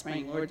 I was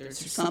praying, Lord, there's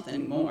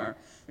something more.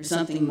 There's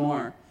something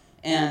more.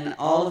 And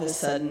all of a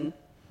sudden,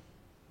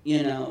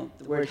 the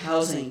word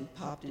housing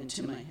popped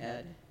into my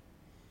head.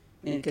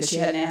 Because she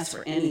hadn't asked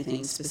for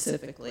anything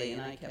specifically,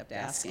 and I kept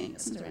asking,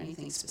 isn't there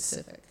anything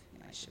specific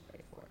I should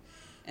pray for?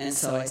 And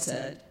so I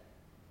said,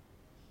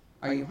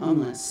 are you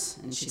homeless?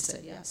 And she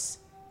said, yes.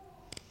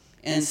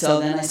 And so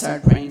then I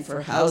started praying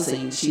for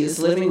housing. She is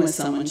living with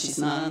someone. She's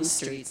not on the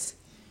streets.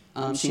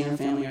 She and her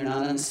family are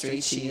not on the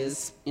street. She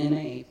is in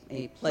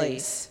a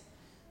place.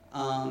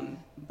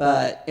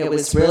 But it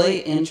was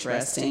really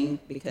interesting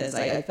because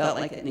I felt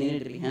like it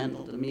needed to be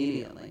handled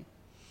immediately.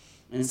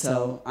 And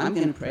so I'm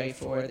going to pray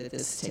for her that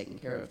this is taken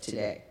care of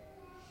today.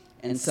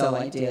 And so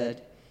I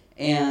did.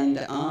 And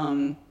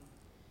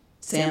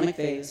Sam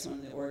McVeigh is one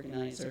of the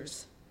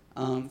organizers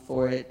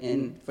for it,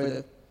 and for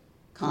the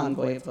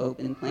Convoy of Hope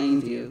in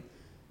Planeview.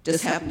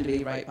 Just happened to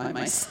be right by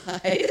my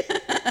side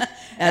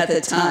at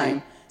the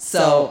time.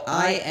 So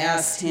I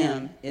asked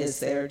him,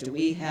 do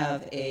we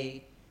have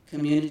a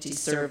community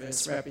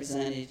service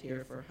represented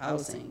here for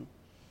housing?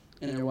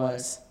 And there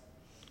was.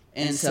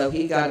 And so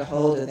he got a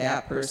hold of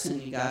that person,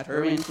 he got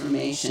her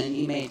information,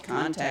 he made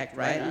contact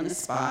right on the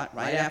spot,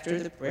 right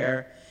after the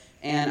prayer,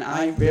 and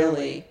I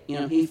really,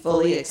 he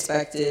fully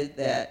expected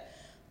that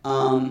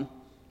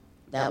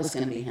that was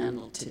going to be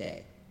handled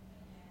today.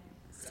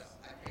 So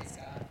I praise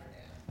God for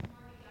that.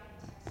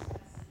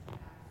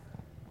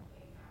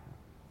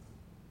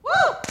 Woo!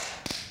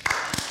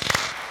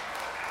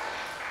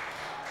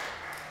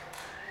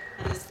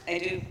 I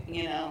do,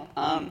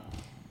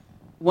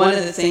 one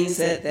of the things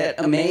that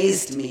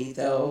amazed me,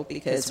 though,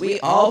 because we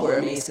all were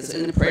amazed, because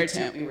in the prayer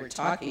tent we were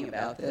talking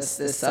about this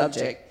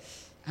subject,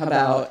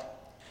 about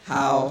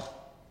how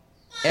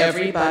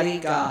everybody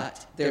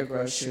got their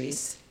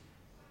groceries.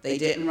 They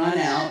didn't run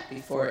out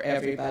before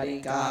everybody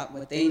got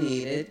what they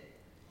needed.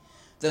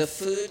 The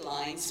food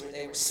lines where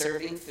they were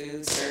serving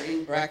food,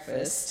 serving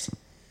breakfast,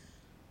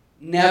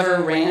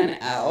 never ran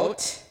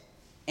out.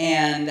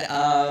 And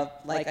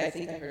like I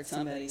think I heard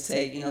somebody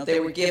say, they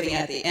were giving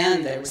at the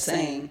end, they were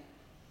saying,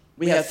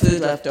 we have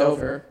food left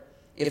over.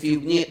 If you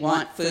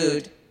want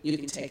food, you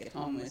can take it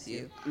home with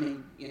you. I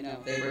mean,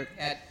 they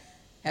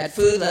had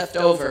food left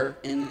over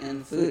in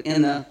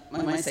the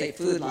when I say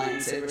food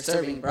lines, they were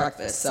serving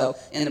breakfast. So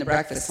in the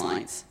breakfast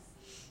lines,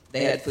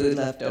 they had food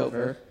left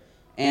over,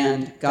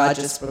 and God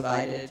just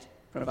provided.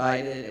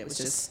 It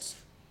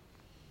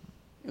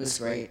was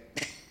great.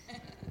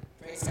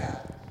 Praise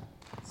God.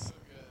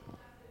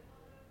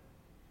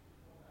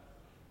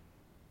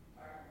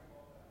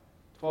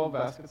 12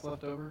 baskets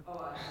left over.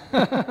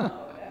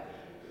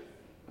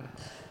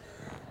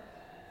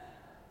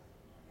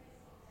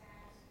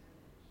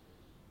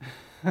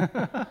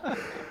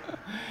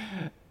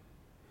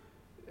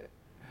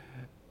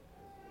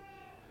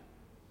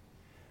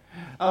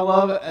 I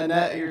love,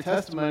 Annette, your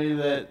testimony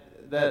that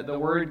the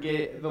Lord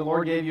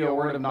gave you a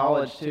word of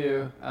knowledge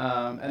too,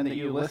 and that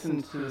you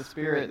listened to the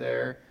Spirit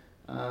there,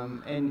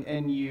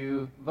 and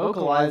you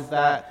vocalized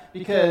that,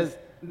 because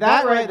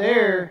that right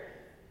there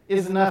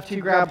is enough to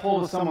grab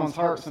hold of someone's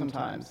heart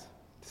sometimes.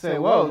 to say,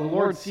 whoa, the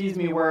Lord sees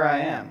me where I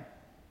am.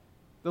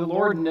 The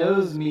Lord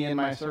knows me in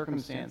my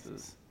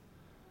circumstances.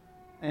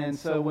 And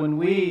so when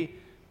we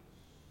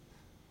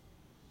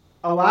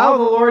allow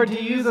the Lord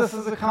to use us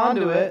as a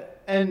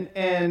conduit and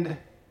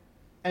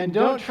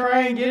don't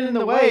try and get in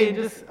the way,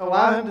 just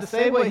allow him to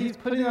say what he's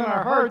putting on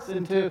our hearts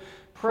and to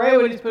pray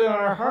what he's putting on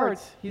our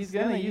hearts, he's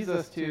going to use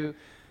us to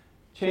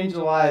change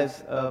the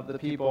lives of the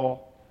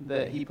people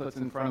that he puts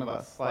in front of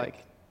us,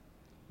 like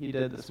he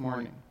did this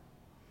morning.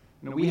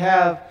 We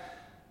have,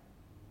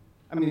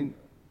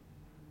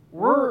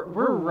 we're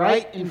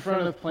right in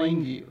front of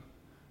Planeview.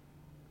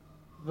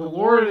 The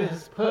Lord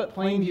has put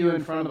Planeview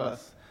in front of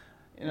us.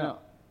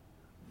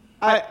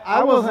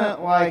 I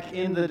wasn't like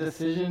in the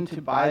decision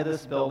to buy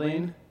this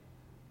building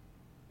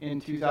in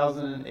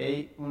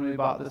 2008 when we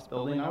bought this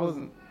building. I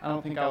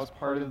don't think I was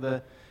part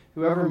of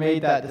whoever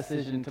made that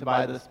decision to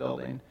buy this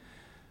building.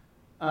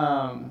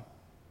 I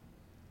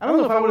don't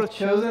know if I would have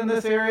chosen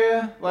this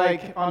area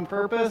like on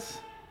purpose.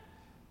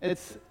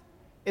 It's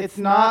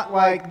not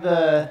like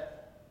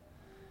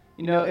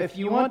if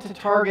you want to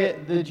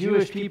target the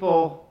Jewish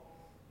people,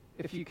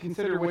 if you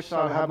consider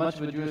Wichita to have much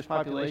of a Jewish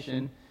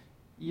population,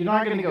 you're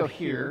not going to go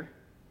here,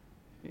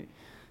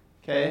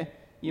 okay?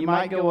 You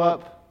might go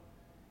up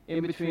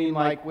in between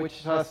like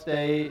Wichita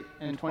State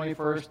and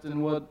 21st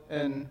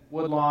and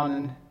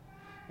Woodlawn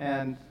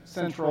and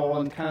Central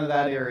and kind of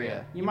that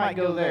area. You might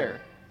go there,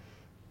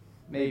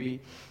 maybe.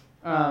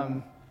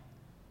 Not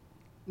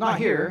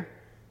here.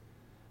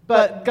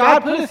 But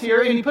God put us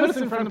here, and he put us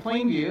in front of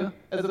Planeview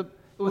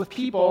with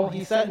people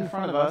he set in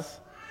front of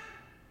us,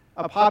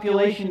 a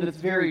population that's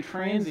very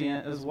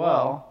transient as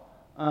well.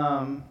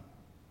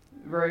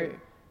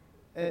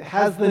 It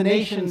has the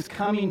nations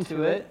coming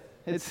to it.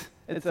 It's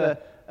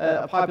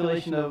a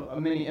population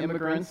of many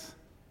immigrants.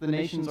 The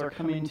nations are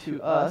coming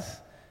to us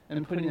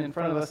and putting it in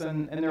front of us,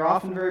 and they're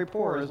often very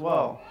poor as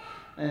well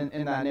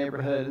in that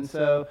neighborhood. And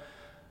so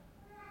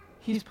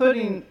he's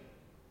putting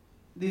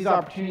these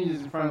opportunities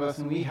in front of us,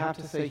 and we have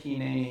to say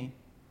Hineni.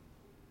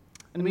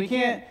 And we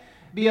can't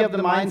be of the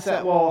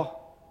mindset,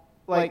 well,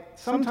 like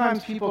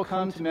sometimes people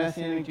come to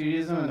Messianic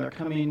Judaism and they're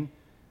coming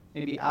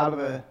maybe out of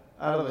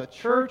a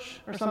church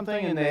or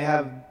something, and they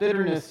have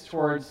bitterness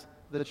towards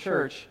the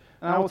church.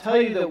 And I will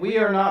tell you that we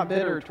are not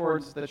bitter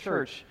towards the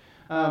church.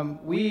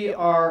 We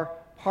are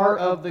part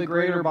of the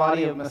greater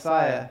body of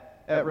Messiah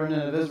at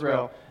Remnant of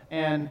Israel.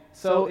 And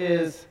so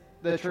is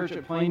the church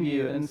at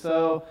Planeview, and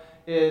so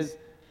is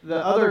the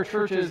other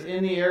churches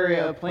in the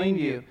area of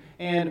Planeview.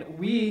 And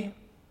we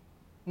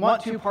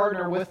want to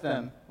partner with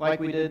them, like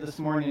we did this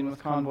morning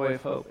with Convoy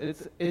of Hope.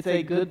 It's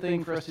a good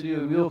thing for us to do,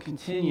 and we will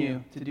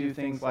continue to do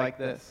things like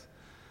this.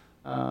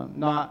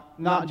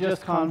 Not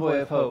just Convoy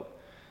of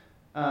Hope.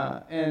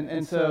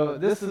 And so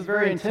this is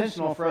very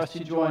intentional for us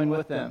to join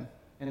with them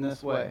in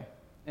this way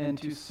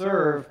and to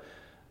serve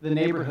the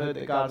neighborhood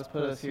that God has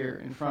put us here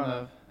in front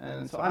of.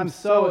 And so I'm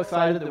so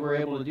excited that we're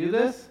able to do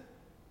this.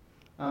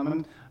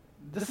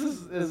 This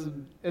is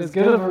as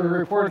good of a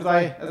report as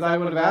I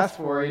would have asked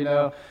for,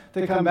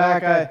 to come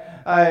back.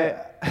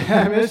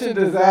 I mentioned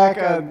to Zach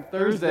on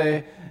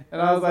Thursday, and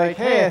I was like,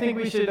 hey, I think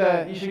you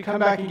should come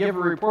back and give a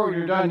report when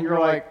you're done. And you're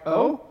like,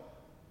 oh?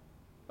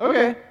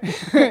 Okay.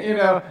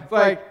 It's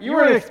like you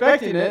weren't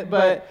expecting it,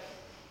 but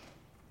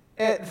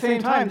at the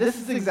same time,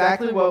 this is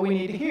exactly what we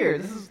need to hear.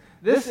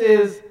 This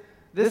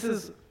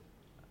is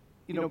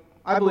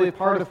I believe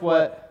part of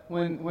what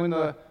when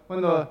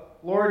the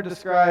Lord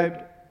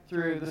described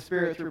through the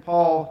Spirit, through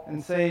Paul,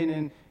 and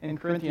saying in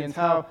Corinthians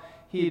how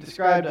he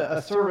described a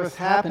service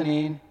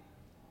happening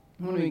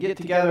when we get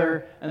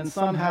together, and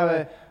some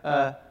have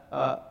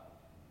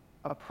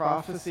a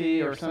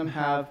prophecy, or some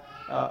have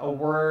a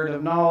word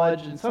of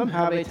knowledge, and some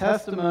have a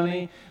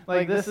testimony.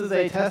 Like this is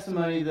a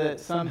testimony that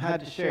some had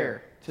to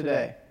share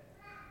today.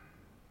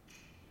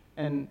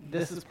 And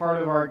this is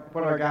part of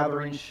what our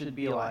gatherings should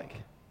be like.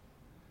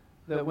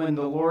 That when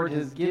the Lord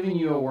has given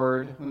you a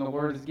word, when the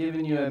Lord has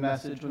given you a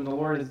message, when the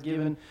Lord has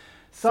given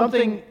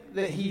something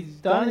that he's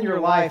done in your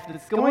life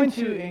that's going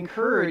to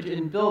encourage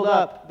and build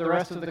up the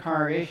rest of the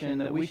congregation,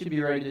 that we should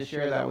be ready to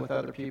share that with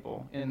other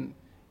people in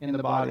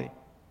the body.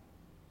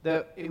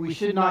 That we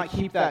should not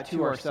keep that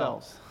to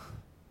ourselves.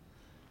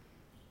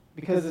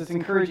 Because it's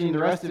encouraging the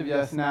rest of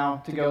us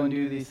now to go and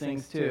do these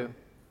things too.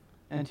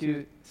 And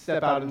to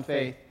step out in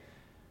faith.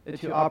 And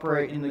to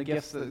operate in the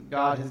gifts that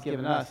God has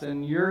given us.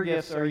 And your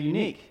gifts are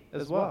unique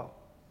as well.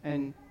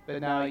 But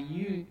now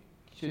you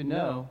should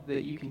know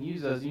that you can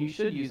use those, and you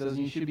should use those,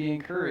 and you should be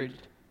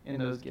encouraged in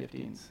those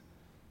giftings.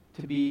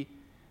 To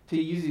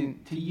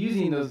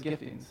using those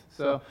giftings.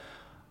 So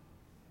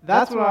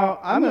that's what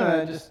I'm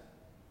gonna just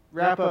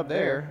wrap up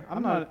there.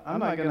 I'm gonna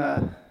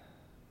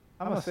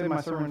save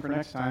my sermon for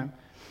next time.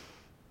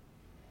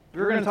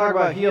 We're gonna talk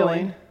about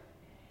healing,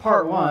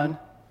 part 1.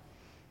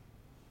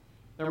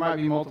 There might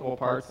be multiple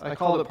parts. I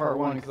called it part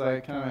 1 because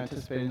I kind of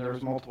anticipated there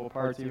was multiple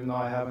parts, even though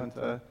I haven't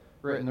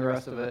written the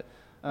rest of it.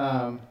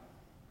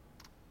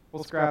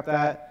 We'll scrap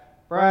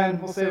that. Brian,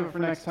 we'll save it for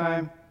next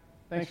time.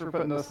 Thanks for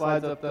putting those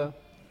slides up, though.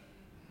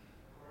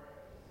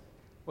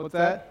 What's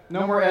that?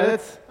 No more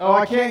edits? Oh,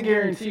 I can't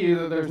guarantee you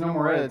that there's no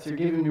more edits. You're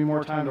giving me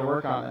more time to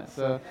work on it.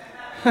 So,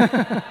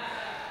 an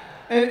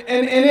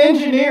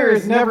engineer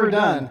is never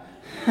done.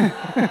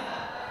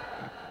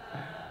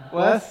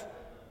 Wes?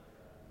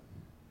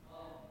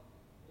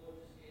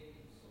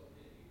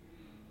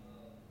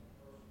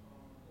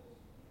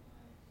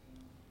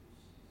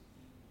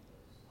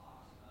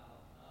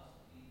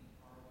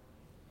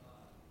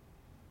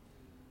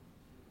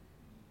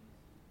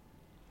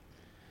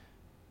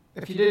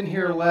 If you didn't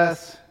hear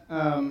Les,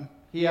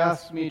 he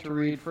asked me to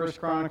read 1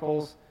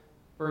 Chronicles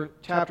for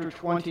chapter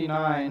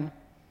 29,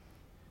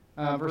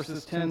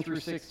 verses 10 through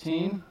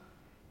 16,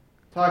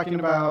 talking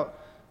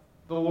about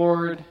the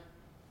Lord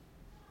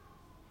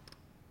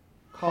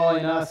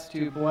calling us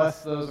to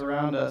bless those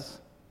around us.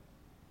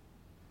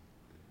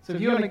 So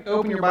if you want to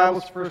open your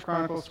Bibles to 1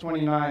 Chronicles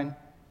 29,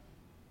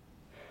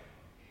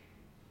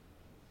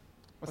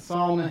 a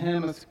psalm, a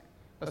hymn,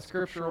 a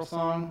scriptural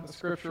song, a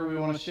scripture we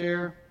want to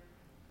share.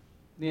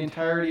 The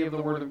entirety of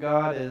the Word of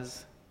God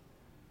is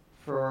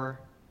for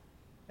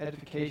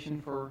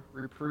edification, for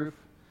reproof,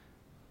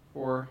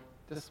 for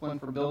discipline,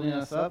 for building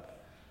us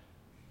up.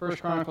 1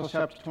 Chronicles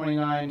chapter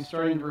 29,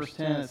 starting in verse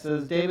 10, it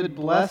says, David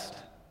blessed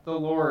the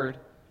Lord,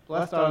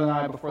 blessed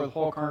Adonai before the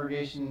whole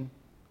congregation,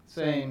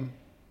 saying,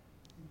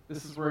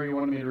 this is where you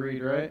wanted me to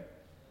read, right?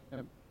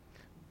 Yep.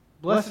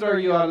 Blessed are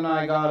you,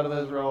 Adonai, God of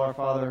Israel, our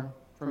Father,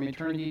 from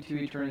eternity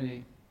to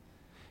eternity.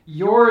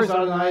 Yours,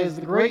 Adonai, is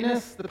the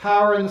greatness, the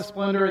power, and the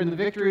splendor, and the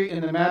victory,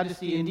 and the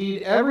majesty,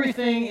 indeed,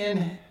 everything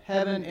in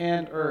heaven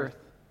and earth.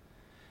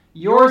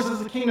 Yours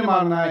is the kingdom,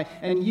 Adonai,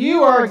 and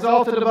you are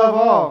exalted above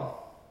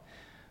all.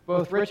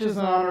 Both riches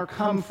and honor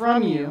come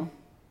from you.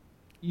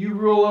 You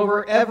rule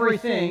over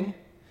everything.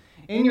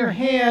 In your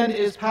hand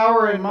is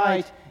power and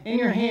might. In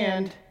your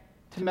hand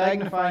to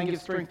magnify and give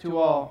strength to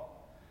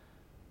all.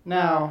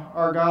 Now,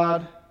 our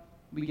God,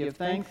 we give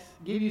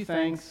you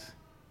thanks,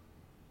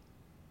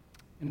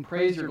 and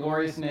praise your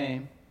glorious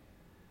name.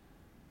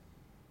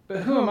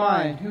 But who am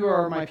I, who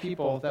are my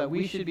people, that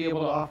we should be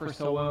able to offer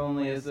so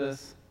willingly as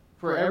this?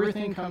 For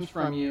everything comes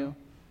from you,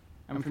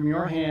 and from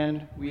your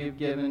hand we have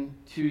given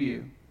to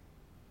you.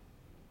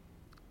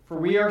 For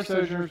we are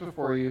sojourners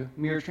before you,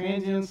 mere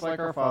transients like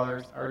our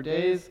fathers. Our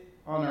days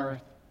on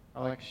earth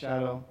are like a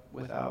shadow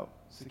without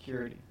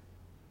security.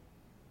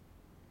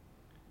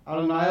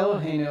 Adonai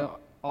Eloheinu,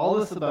 all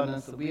this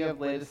abundance that we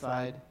have laid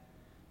aside,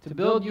 to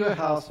build you a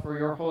house for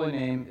your holy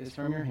name is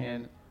from your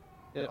hand.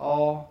 It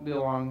all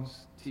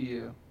belongs to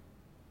you.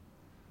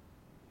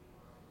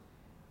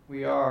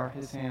 We are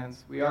his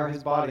hands. We are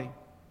his body.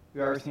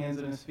 We are his hands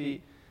and his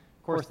feet.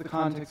 Of course, the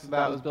context of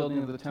that was building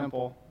of the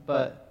temple,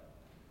 but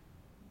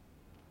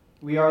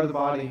we are the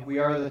body. We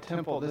are the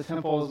temple. The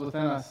temple is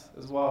within us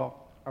as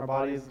well. Our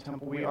body is the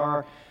temple. We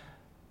are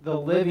the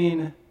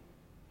living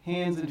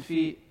hands and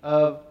feet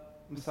of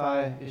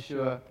Messiah,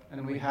 Yeshua,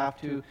 and we have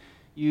to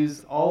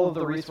use all of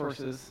the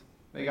resources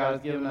that God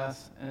has given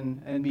us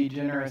and be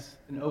generous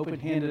and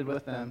open-handed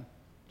with them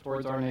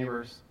towards our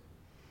neighbors.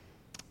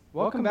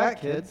 Welcome back,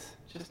 kids.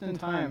 Just in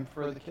time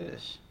for the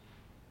Kiddush.